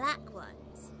from the black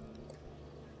ones.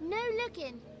 No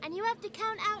looking, and you have to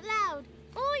count out loud.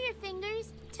 All your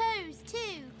fingers, toes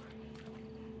too.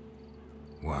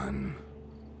 1,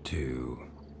 2,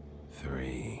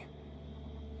 3,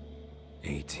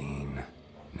 18,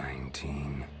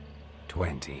 19,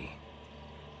 20.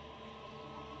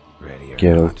 Ready or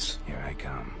Geralt. not, here I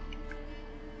come.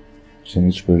 Sen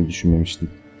hiç böyle düşünmemiştin.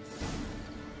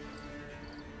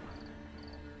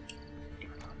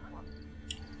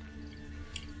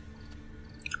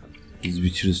 Biz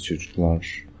biçiriz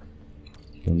çocuklar.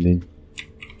 Değil.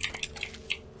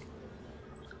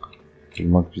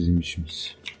 Bulmak bizim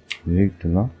işimiz. Nereye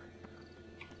gitti lan?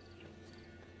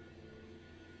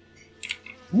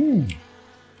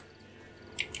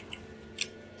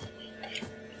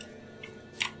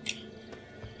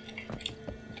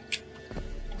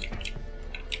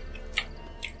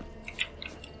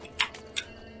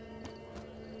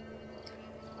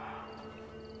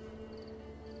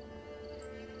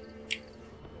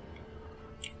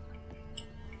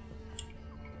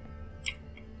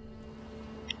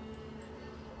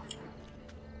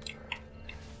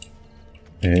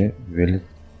 Velet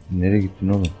nereye gittin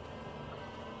oğlum?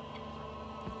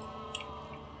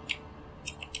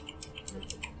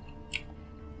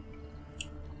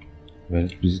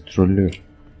 Velet bizi trollüyor.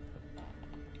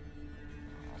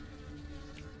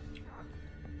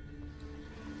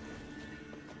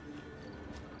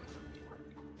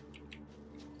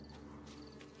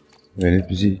 Velet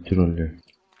bizi trollüyor.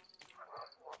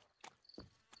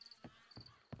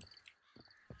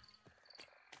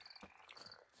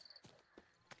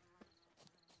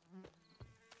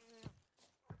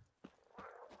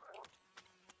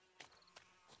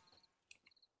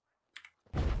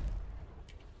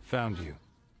 Found you.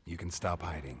 You can stop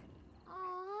hiding.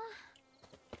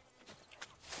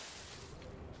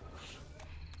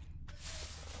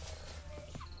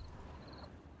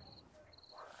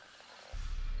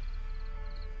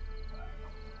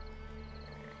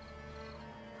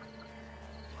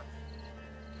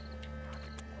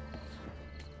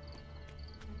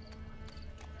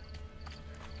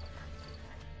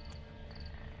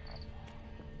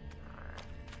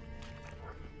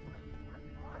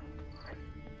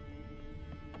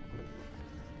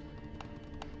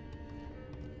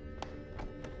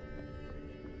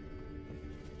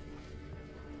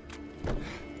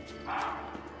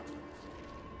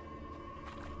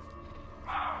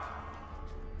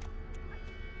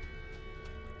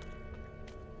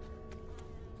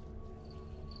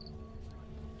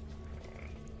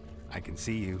 I can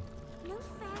see you. No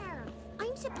fair.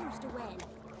 I'm supposed to win.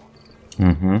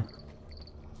 Mm-hmm.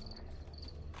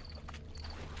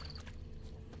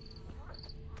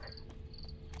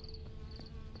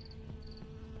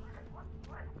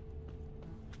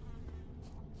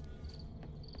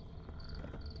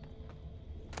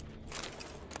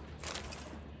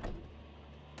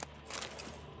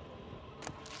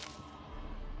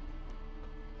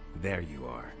 There you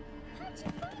are.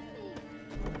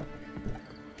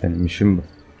 Benim işim bu.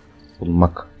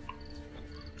 Bulmak.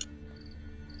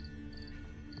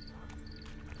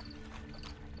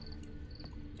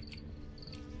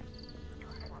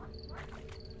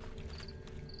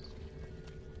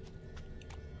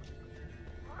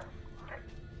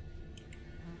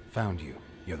 Found you.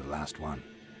 You're the last one.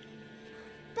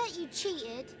 Bet you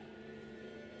cheated.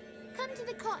 Come to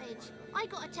the cottage. I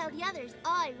gotta tell the others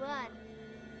I won.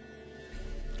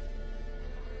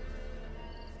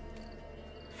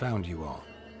 Found you all.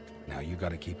 Now you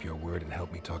gotta keep your word and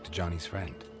help me talk to Johnny's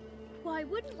friend. Why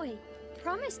wouldn't we?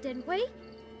 Promised, didn't we?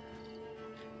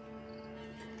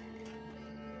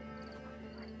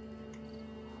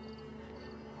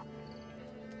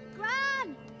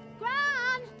 Gran!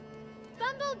 Gran!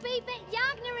 Bumblebee bit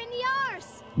Yagner in the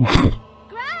arse!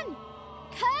 Gran!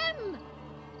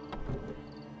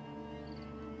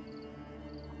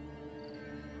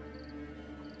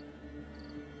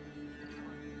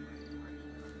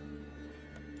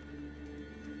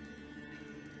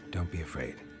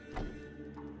 afraid.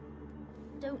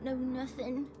 Don't know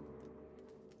nothing.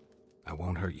 I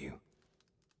won't hurt you.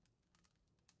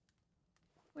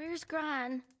 Where's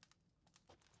Gran?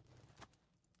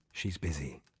 She's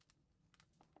busy.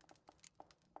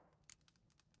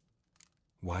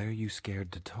 Why are you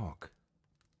scared to talk?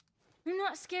 I'm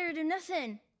not scared of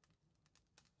nothing.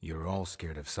 You're all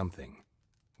scared of something.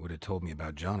 Would have told me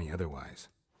about Johnny otherwise.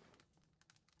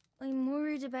 I'm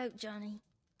worried about Johnny.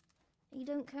 He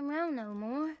don't come round no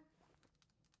more.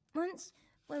 Once,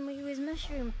 when we was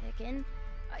mushroom picking,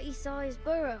 I saw his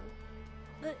burrow.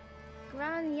 But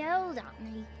Gran yelled at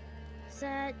me.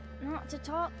 Said not to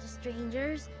talk to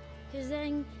strangers, 'cause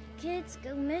then kids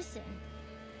go missing.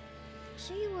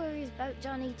 She worries about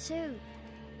Johnny too,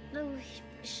 though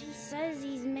she says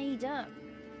he's made up.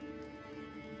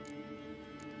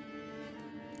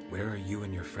 Where are you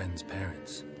and your friend's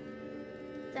parents?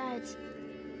 Dad,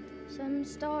 some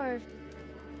starved,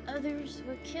 others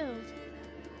were killed,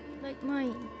 like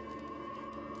mine.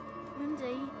 One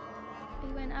day, we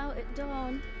went out at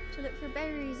dawn to look for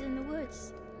berries in the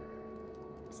woods.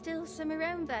 Still some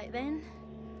around back then.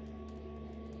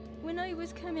 When I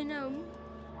was coming home,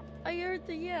 I heard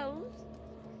the yells,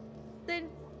 then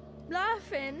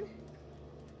laughing.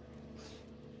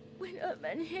 Went up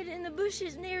and hid in the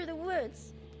bushes near the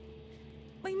woods.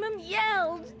 My mum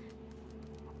yelled,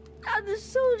 and the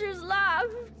soldiers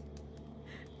laughed.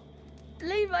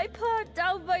 Laid my pa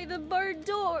down by the barn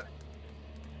door.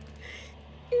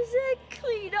 His head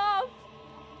clean off.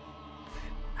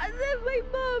 And then my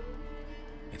mum...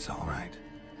 It's all right.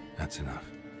 That's enough.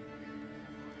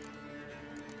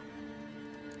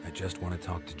 I just want to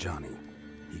talk to Johnny.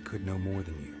 He could know more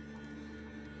than you.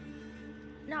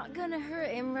 Not gonna hurt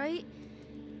him, right?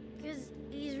 'Cause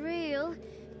he's real.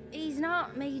 He's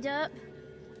not made up.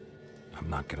 I'm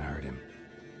not gonna hurt him.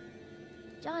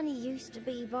 Johnny used to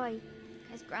be by,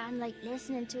 'cause Gran liked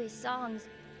listening to his songs.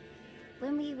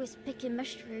 When we was picking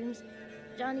mushrooms,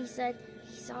 Johnny said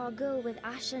he saw a girl with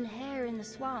ashen hair in the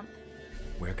swamp.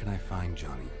 Where can I find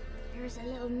Johnny? There's a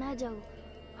little meadow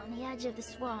on the edge of the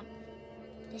swamp.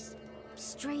 This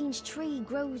strange tree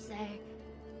grows there.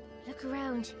 Look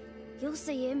around. You'll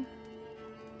see him.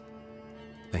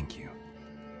 Thank you.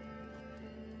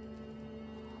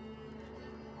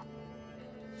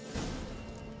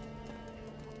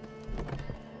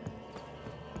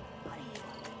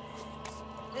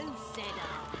 Who said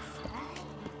ours?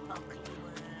 Ugly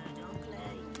word, ugly.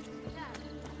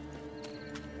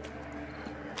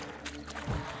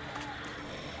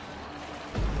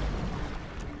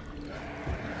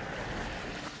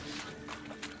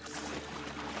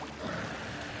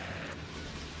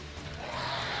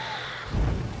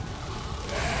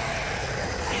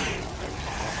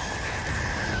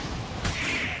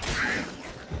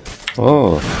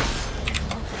 Oh.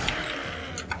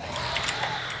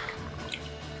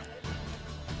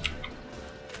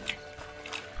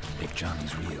 If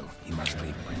Johnny's real, he must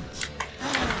leave prints.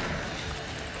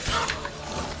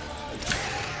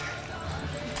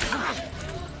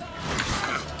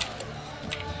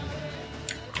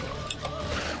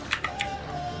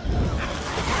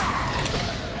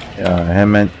 Ya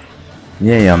hemen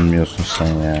niye yanmıyorsun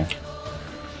sen ya?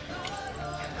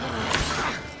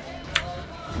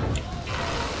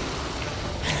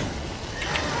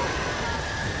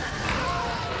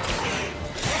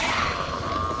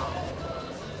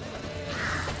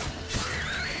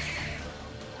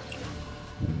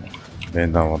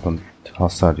 Bedavadan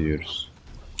hasar yiyoruz.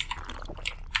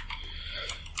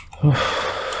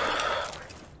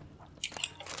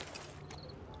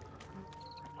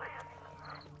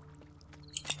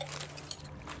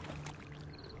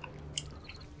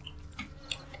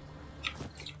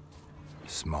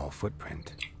 Small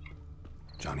footprint.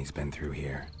 Johnny's been through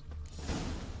here.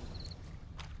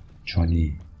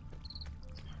 Johnny.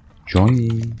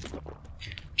 Johnny.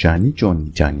 Johnny,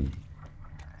 Johnny, Johnny.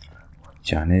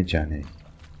 Johnny, Johnny.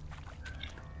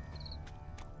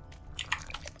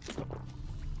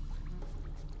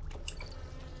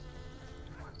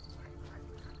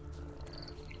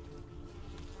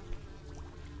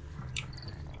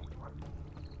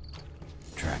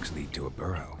 Tracks lead to a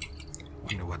burrow.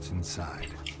 Wonder what's inside.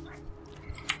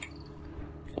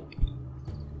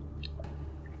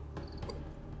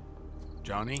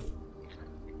 Johnny?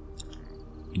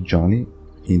 Johnny?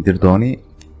 İndir Donny.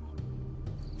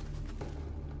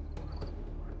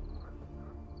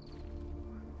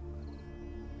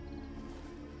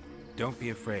 Don't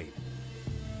be afraid.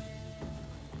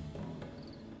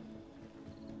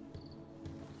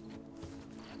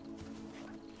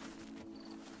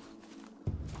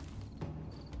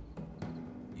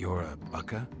 You're a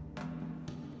bucka?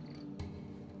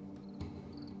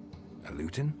 A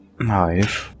luton?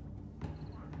 Hayır.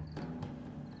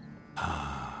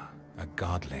 Ah, a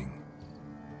godling.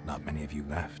 Not many of you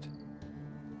left.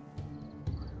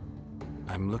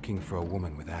 I'm looking for a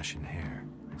woman with ashen hair.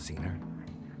 Seen her?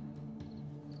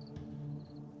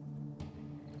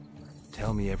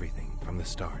 Tell me everything from the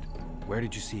start. Where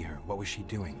did you see her? What was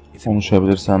she doing?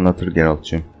 Konuşabilirse anlatır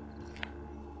Geralt'cığım.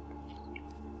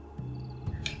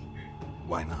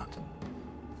 Why not?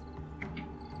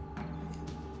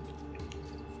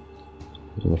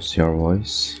 Lost your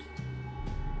voice.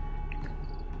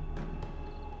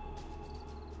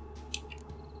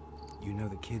 You know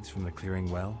the kids from the clearing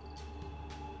well?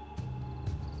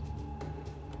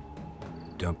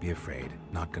 Don't be afraid.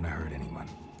 Not gonna hurt anyone.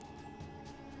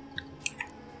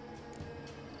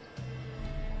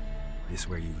 This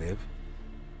where you live?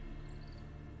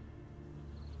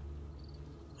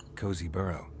 Cozy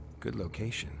burrow. Good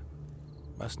location.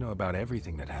 Must know about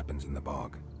everything that happens in the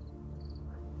bog.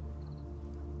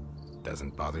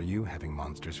 Doesn't bother you having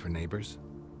monsters for neighbors?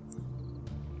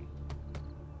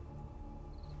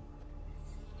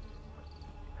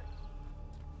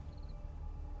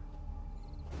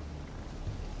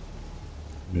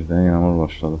 Birden yağmur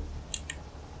başladı.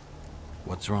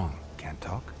 What's wrong? Can't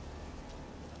talk?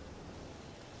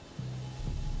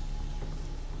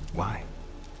 Why?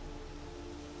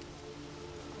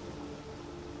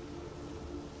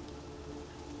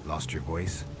 Lost your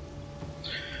voice?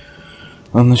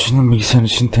 Anlaşılan bilgisayar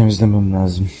için temizlemem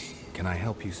lazım. Can I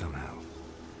help you somehow?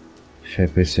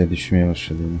 FPS düşmeye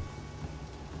başladı yine.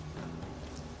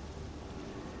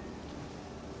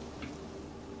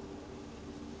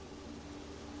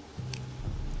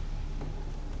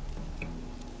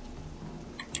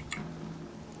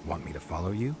 Want me to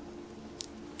follow you?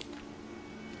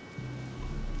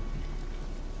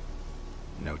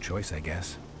 No choice, I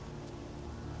guess.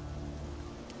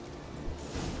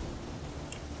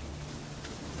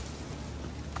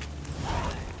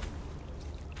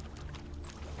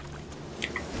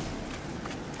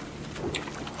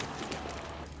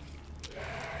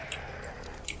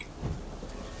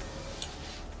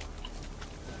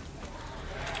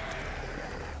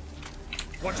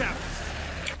 Watch out!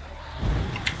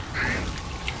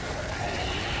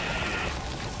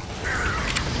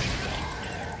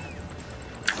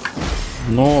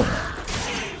 Ne oldu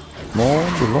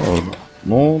lan orada?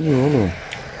 Ne oluyor oğlum?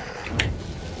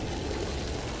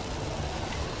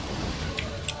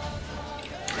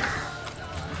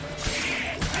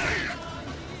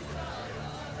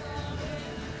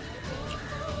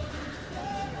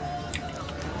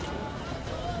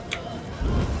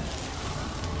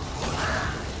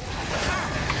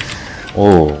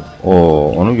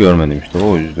 Onu görmedim işte,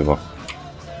 o yüzdü bak.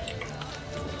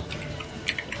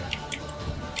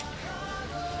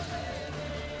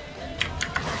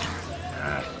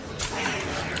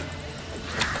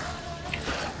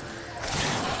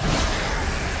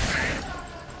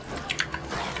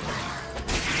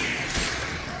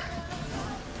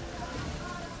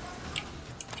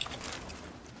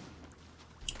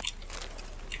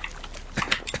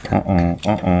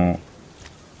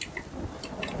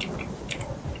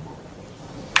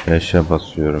 Beşe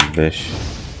basıyorum. 5.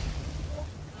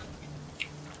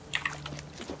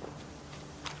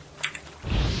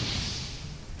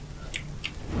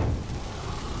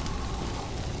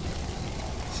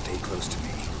 Stay close to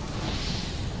me.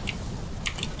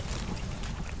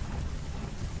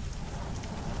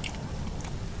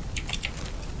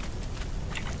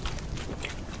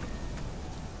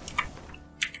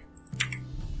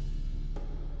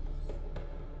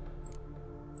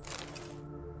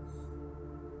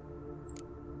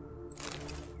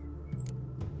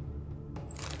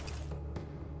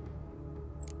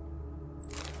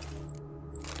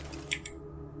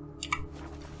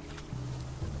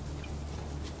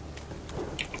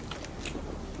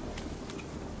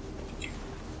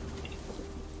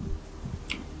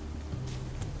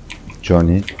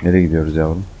 Johnny, nereye gidiyoruz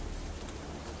yavrum?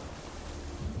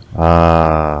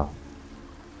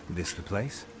 This the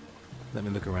place? Let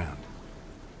me look around.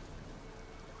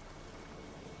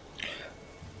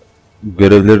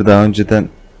 Görevleri daha önceden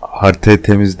haritayı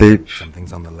temizleyip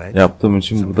yaptığım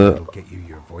için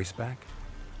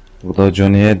burada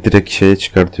Johnny'ye direkt şeye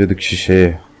çıkartıyorduk,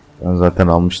 şişeyi. Ben zaten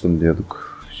almıştım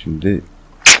diyorduk. Şimdi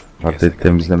haritayı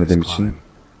temizlemediğim için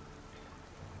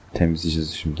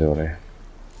temizleyeceğiz şimdi oraya.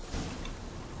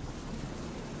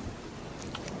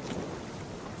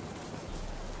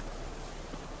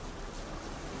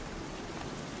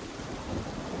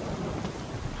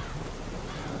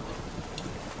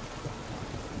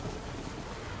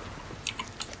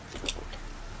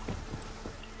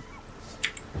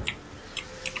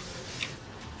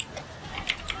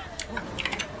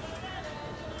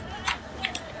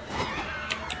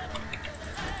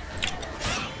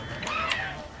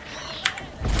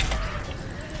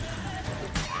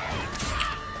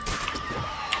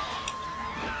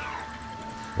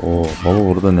 Oo baba,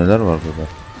 burada neler var burada?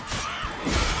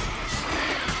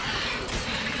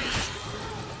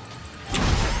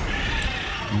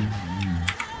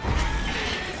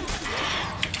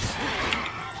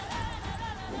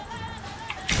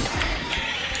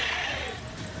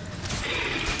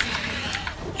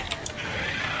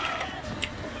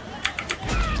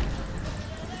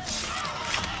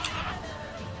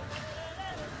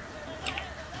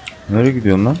 Nereye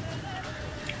gidiyorsun lan?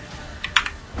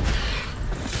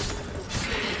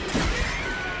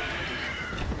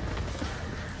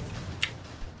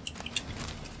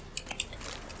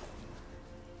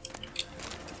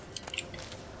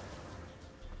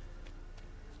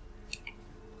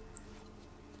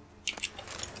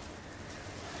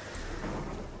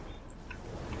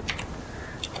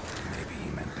 Maybe he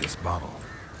meant this bottle.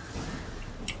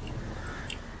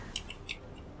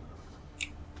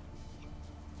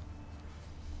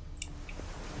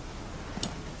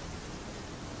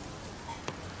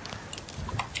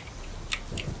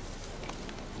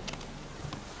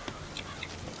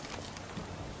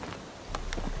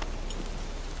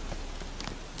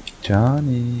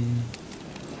 Johnny.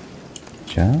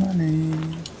 Johnny.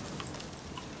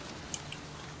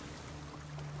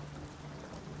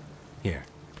 Here.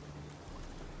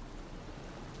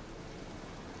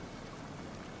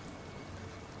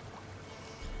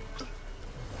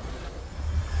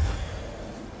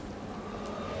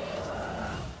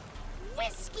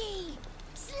 Whiskey!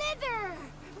 Slither!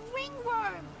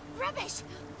 Ringworm! Rubbish!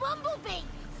 Bumblebee!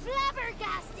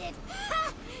 Flabbergasted!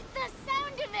 Ha! The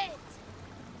sound of it!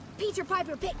 Peter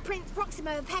Piper picked Prince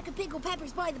Proximo a pack of pickled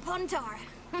peppers by the pontar.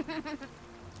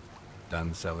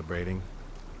 Done celebrating?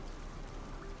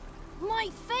 My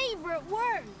favourite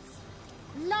words!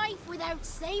 Life without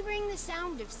savouring the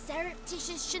sound of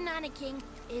surreptitious shenanigans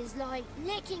is like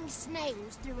licking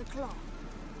snails through a cloth.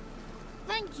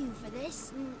 Thank you for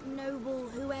this, noble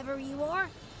whoever you are.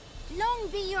 Long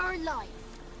be your life.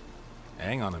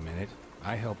 Hang on a minute.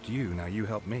 I helped you, now you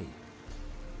help me.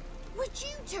 Would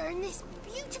you turn this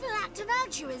beautiful act of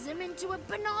altruism into a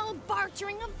banal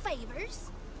bartering of favours?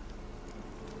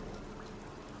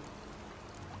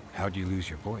 How'd you lose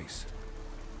your voice?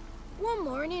 One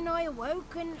morning I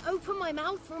awoke and opened my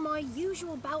mouth for my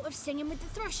usual bout of singing with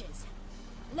the thrushes.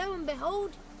 Lo and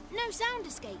behold, no sound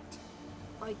escaped.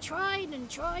 I tried and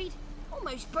tried,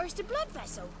 almost burst a blood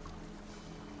vessel.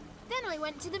 Then I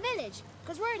went to the village,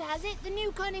 because word has it the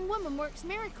new cunning woman works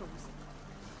miracles.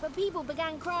 But people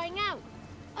began crying out,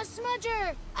 "A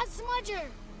smudger! A smudger!"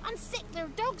 and sick their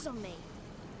dogs on me.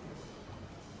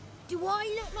 Do I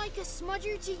look like a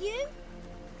smudger to you?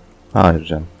 Hayır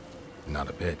canım. Not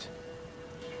a bit.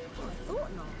 I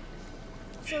thought not.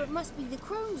 So it must be the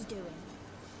crone's doing.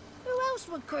 Who else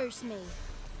would curse me?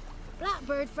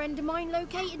 Blackbird friend of mine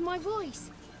located my voice,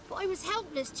 but I was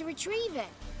helpless to retrieve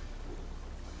it.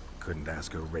 Couldn't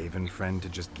ask a raven friend to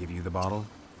just give you the bottle?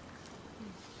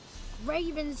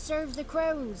 Ravens serve the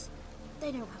crones.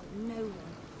 They don't help no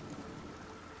one.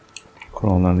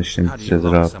 Kronların işini How do you bitireceğiz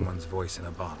lock rahat. someone's voice in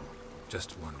a bottle?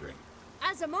 Just wondering.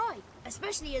 As am I,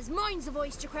 especially as mine's a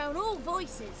voice to crown all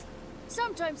voices.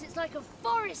 Sometimes it's like a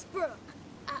forest brook,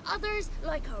 at others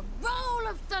like a roll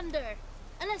of thunder.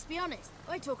 And let's be honest,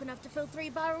 I talk enough to fill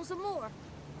 3 barrels or more.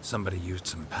 Somebody used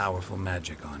some powerful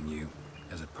magic on you,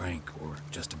 as a prank or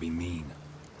just to be mean.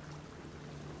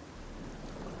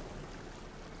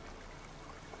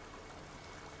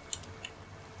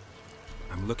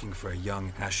 I'm looking for a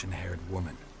young, ashen-haired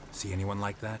woman. See anyone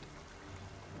like that?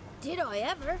 Did I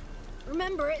ever?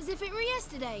 Remember it as if it were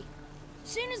yesterday.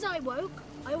 Soon as I woke,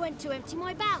 I went to empty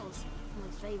my bowels.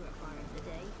 My favourite part of the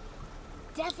day.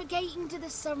 Defecating to the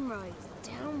sunrise,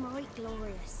 downright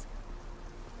glorious.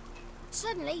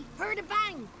 Suddenly, heard a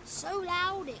bang, so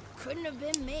loud it couldn't have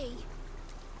been me.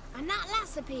 And that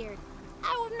lass appeared,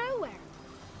 out of nowhere.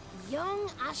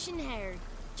 Young, ashen-haired,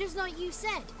 just like you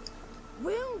said.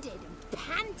 Wounded and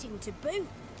panting to boot.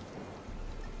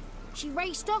 She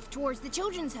raced off towards the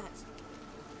children's hut,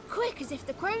 quick as if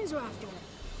the crones were after her.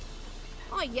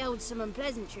 I yelled some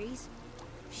unpleasantries.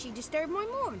 She disturbed my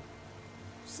morn.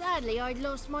 Sadly, I'd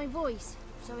lost my voice,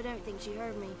 so I don't think she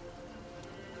heard me.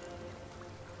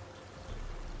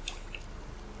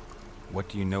 What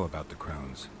do you know about the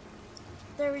crones?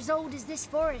 They're as old as this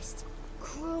forest.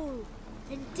 Cruel,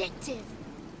 vindictive,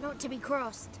 not to be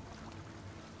crossed.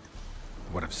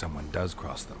 What if someone does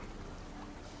cross them?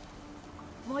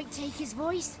 Might take his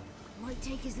voice, might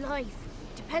take his life.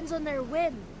 Depends on their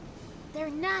whim. They're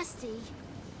nasty,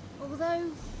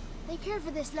 although they care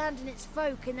for this land and its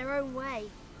folk in their own way.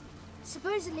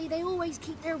 Supposedly they always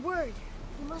keep their word.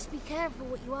 You must be careful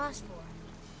what you ask for.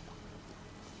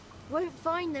 Won't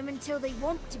find them until they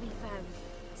want to be found.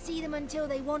 See them until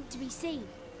they want to be seen.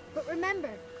 But remember,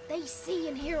 they see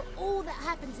and hear all that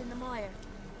happens in the mire.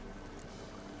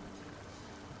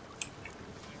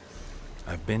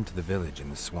 I've been to the village in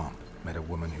the swamp. Met a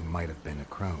woman who might have been a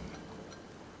crone.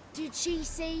 Did she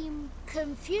seem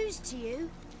confused to you?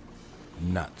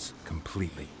 Nuts,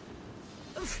 completely.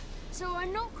 So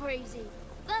I'm not crazy.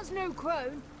 That's no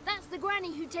crone. That's the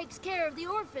granny who takes care of the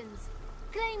orphans.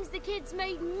 Claims the kids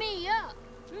made me up.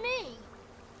 Me!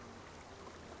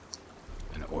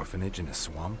 An orphanage in a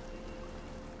swamp?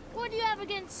 What do you have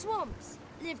against swamps?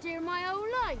 Lived here my whole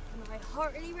life, and I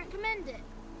heartily recommend it.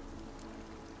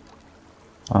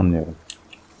 Anlıyorum.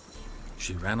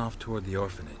 She ran off toward the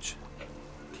orphanage.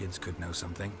 Kids could know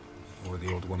something, or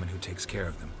the old woman who takes care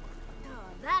of them. Oh,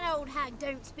 that old hag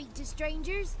don't speak to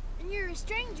strangers, and you're a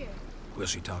stranger. Will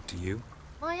she talk to you?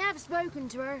 I have spoken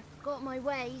to her, got my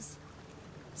ways.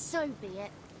 So be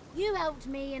it. You helped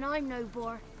me, and I'm no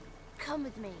bore. Come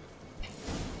with me.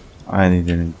 Haydi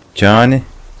gidelim. Johnny.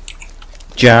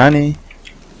 Johnny.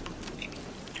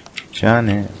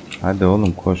 Johnny. Hadi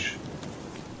oğlum koş.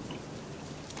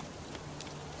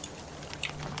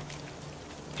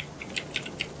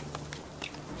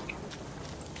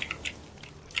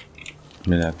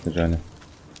 Bir dakika Johnny.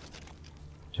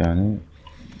 Johnny.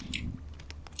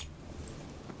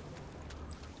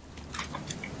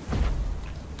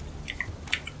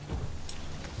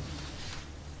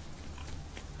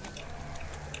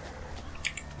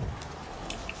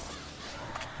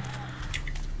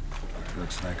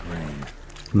 Looks like rain.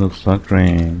 Looks like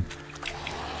rain.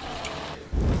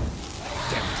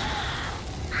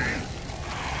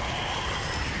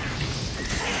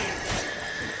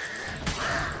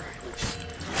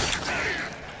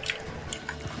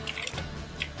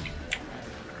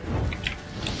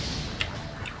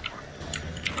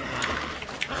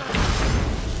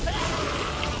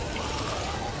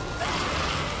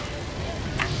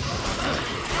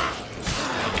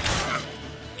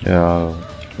 Ya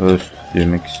öst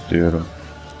yemek istiyorum.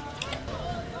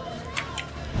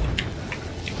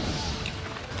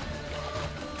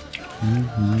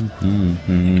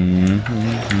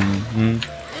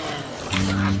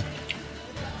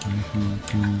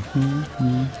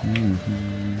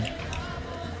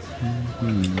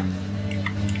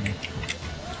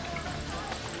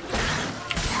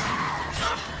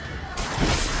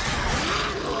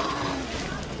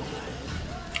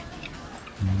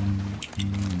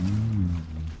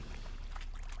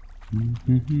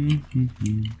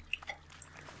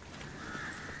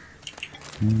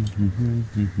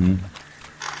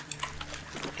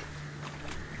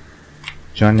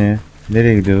 Johnny,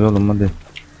 nereye gidiyoruz oğlum hadi.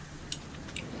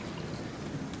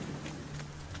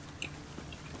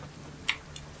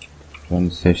 Ben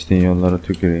seçtiğin yollara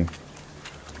tüküreyim.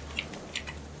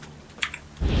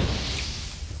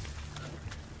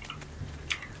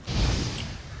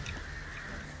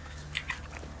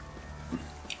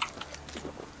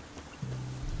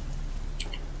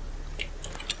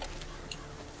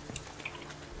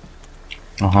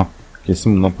 Aha,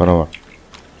 kesin bunda para var.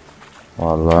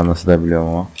 Vallahi nasıl da biliyorum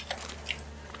ama.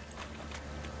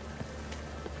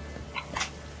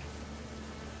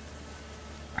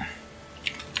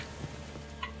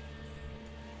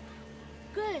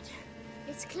 Good.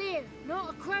 It's clear. Not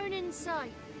a crone in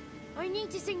sight. I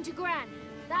need to sing to Gran.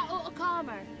 That ought to calm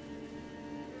her.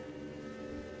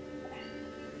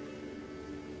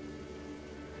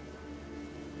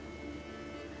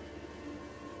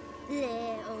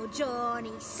 Little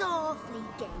Johnny softly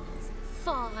gazed,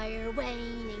 fire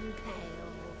waning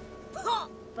pale.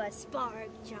 Pop! A spark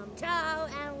jumped out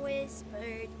and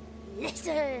whispered,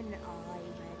 "Listen,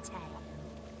 I've a tale."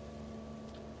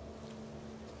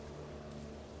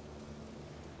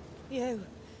 You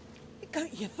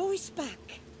got your voice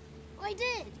back. I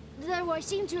did, though I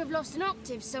seem to have lost an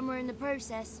octave somewhere in the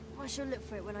process. I shall look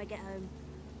for it when I get home.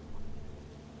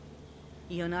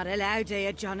 You're not allowed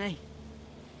here, Johnny.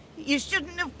 You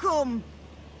shouldn't have come.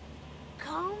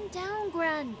 Calm down,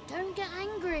 Gran. Don't get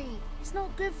angry. It's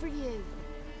not good for you.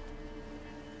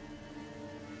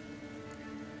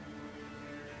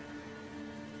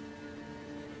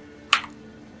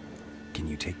 Can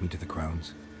you take me to the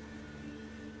crones?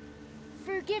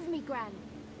 Forgive me, Gran,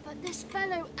 but this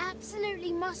fellow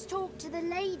absolutely must talk to the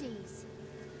ladies.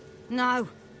 No,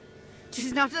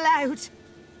 she's not allowed.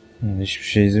 Hiçbir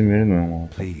şey izin verilmiyor ama.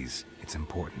 Please, it's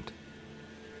important.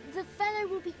 The fellow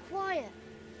will be quiet.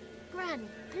 Gran,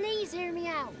 please hear me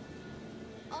out.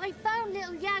 I found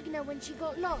little Yagna when she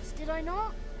got lost, did I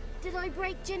not? Did I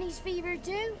break Jenny's fever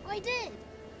too? I did.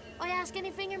 I ask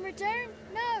anything in return?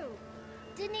 No.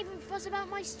 Didn't even fuss about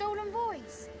my stolen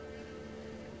voice.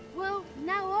 Well,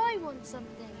 now I want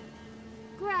something.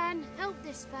 Gran, help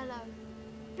this fellow.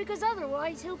 Because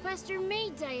otherwise he'll pester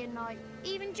me day and night,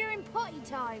 even during potty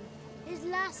time. His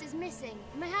lass is missing.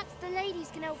 Perhaps the ladies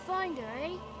can help find her,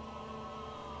 eh?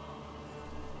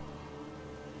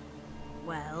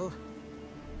 Well,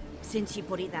 since you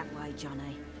put it that way,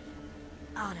 Johnny,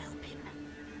 I'll help him.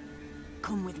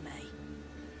 Come with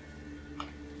me.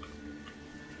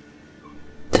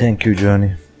 Thank you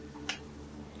Johnny.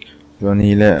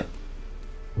 Johnny ile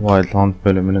Wild Hunt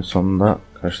bölümünün sonunda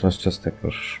karşılaşacağız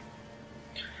tekrar.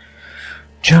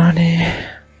 Johnny.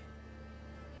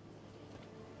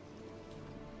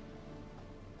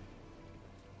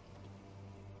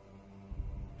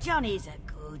 Johnny's a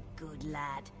good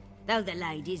lad, though the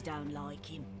ladies don't like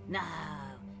him. No,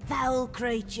 foul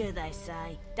creature, they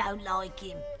say. Don't like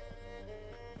him.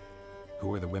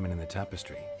 Who are the women in the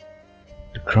tapestry?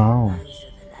 The crowns. Those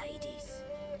are the ladies.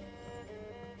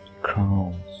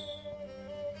 Crowns.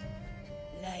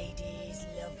 Ladies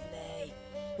lovely,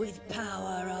 with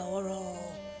power o'er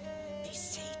all.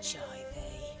 Beseech I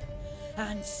thee,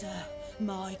 answer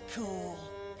my call.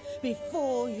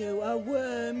 Before you a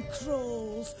worm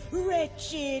crawls,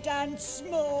 wretched and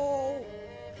small.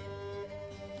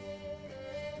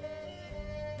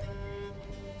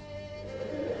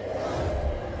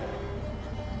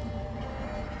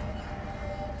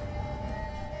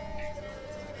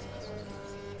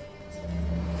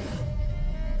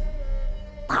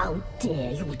 How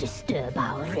dare you disturb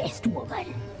our rest,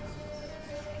 woman?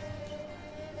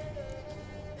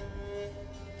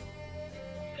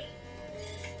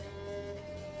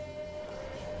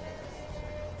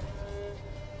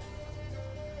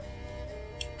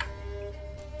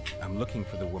 I'm looking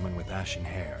for the woman with ashen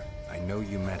hair. I know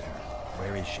you met her.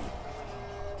 Where is she?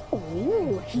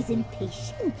 Oh, he's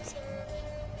impatient.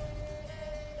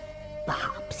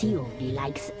 Perhaps he only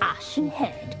likes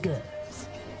ashen-haired girls.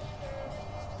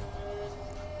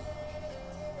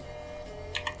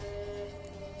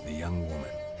 The young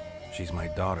woman. She's my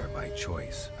daughter by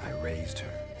choice. I raised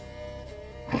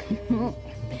her.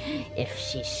 If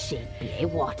she's shapely,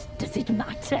 what does it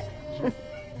matter?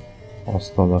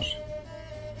 Hastalar.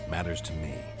 Matters to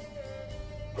me.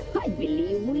 I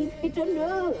believe we've hit a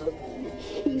nerve.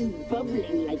 He's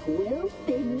bubbling like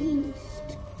well-fed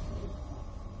yeast.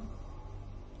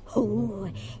 Oh,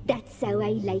 that's how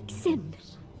I likes him.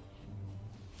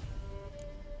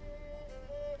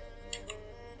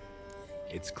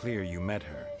 It's clear you met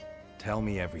her. Tell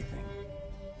me everything.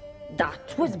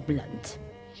 That was blunt.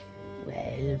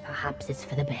 Well, perhaps it's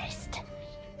for the best.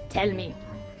 Tell me,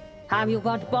 have you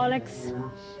got bollocks?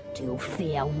 Do you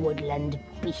fear woodland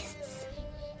beasts?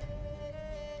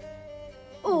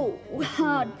 Oh,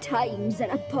 hard times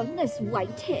are upon us,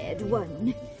 white-haired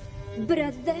one.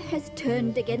 Brother has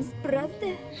turned against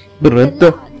brother. The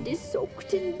land is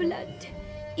soaked in blood.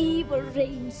 Evil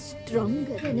reigns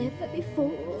stronger than ever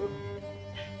before.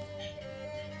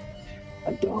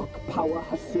 A dark power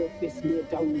has surfaced near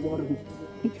Downwarren.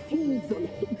 It feeds on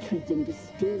hatred and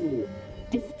disdain.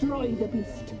 Destroy the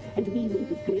beast, and we will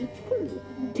be grateful.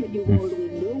 Tell you all we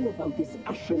know about this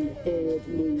ashen-haired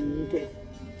maid.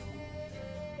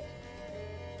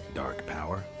 Dark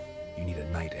power? You need a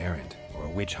knight-errant, or a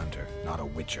witch hunter, not a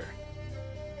witcher.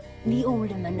 The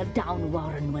alderman of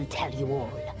Downwarren will tell you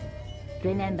all.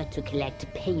 Remember to collect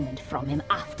payment from him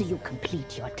after you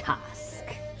complete your task.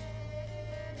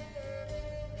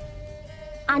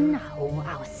 And now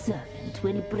our servant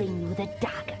will bring you the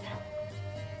dagger.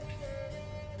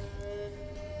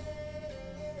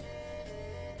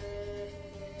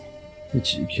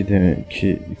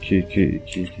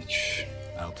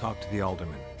 I'll talk to the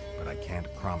alderman, but I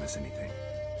can't promise anything.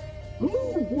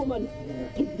 Move, woman!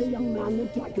 Give the young man the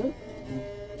dagger.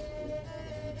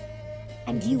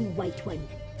 And you, White One,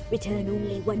 return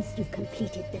only once you've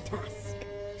completed the task.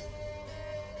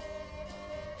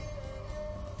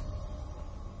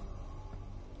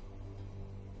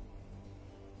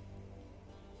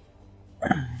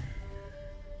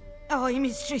 Aye,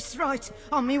 mistress, right.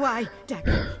 On me way.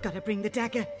 Dagger. Gotta bring the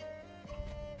dagger.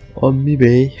 On me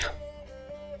way.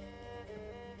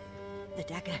 The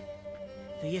dagger.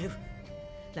 For you.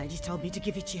 Ladies told me to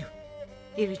give it you.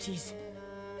 Here it is.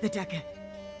 The dagger.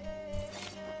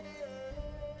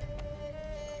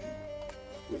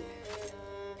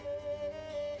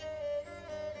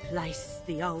 Place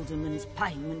the alderman's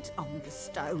payment on the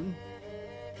stone.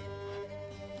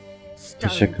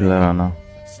 Teşekkürler ana.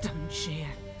 Stone shear.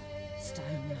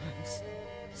 Stone nose.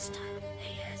 Stone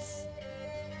ears.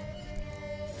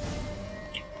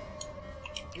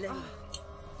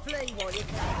 Flee while you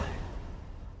can.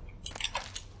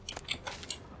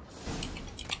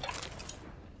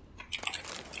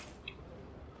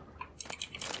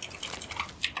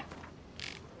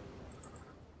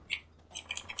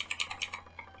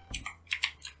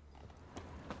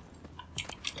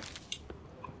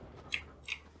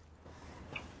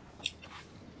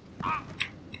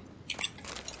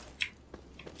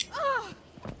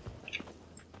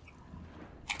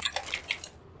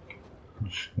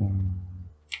 Başka.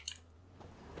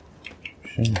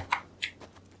 Şey.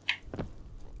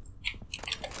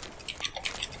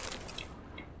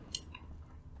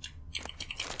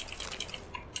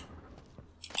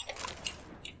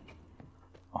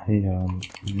 Ay ya,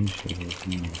 ne şey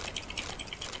oldu?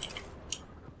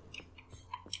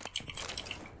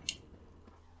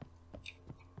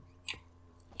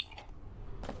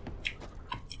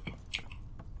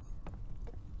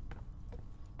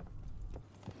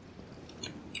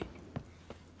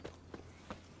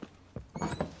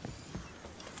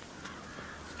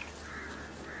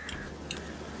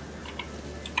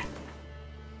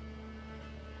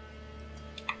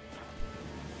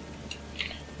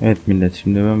 Evet millet,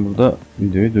 şimdi ben burada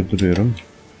videoyu durduruyorum.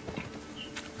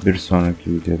 Bir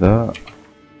sonraki videoda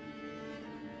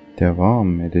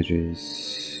devam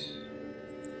edeceğiz.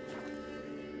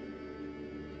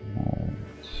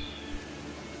 Evet.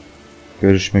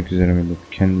 Görüşmek üzere millet.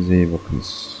 Kendinize iyi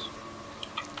bakınız.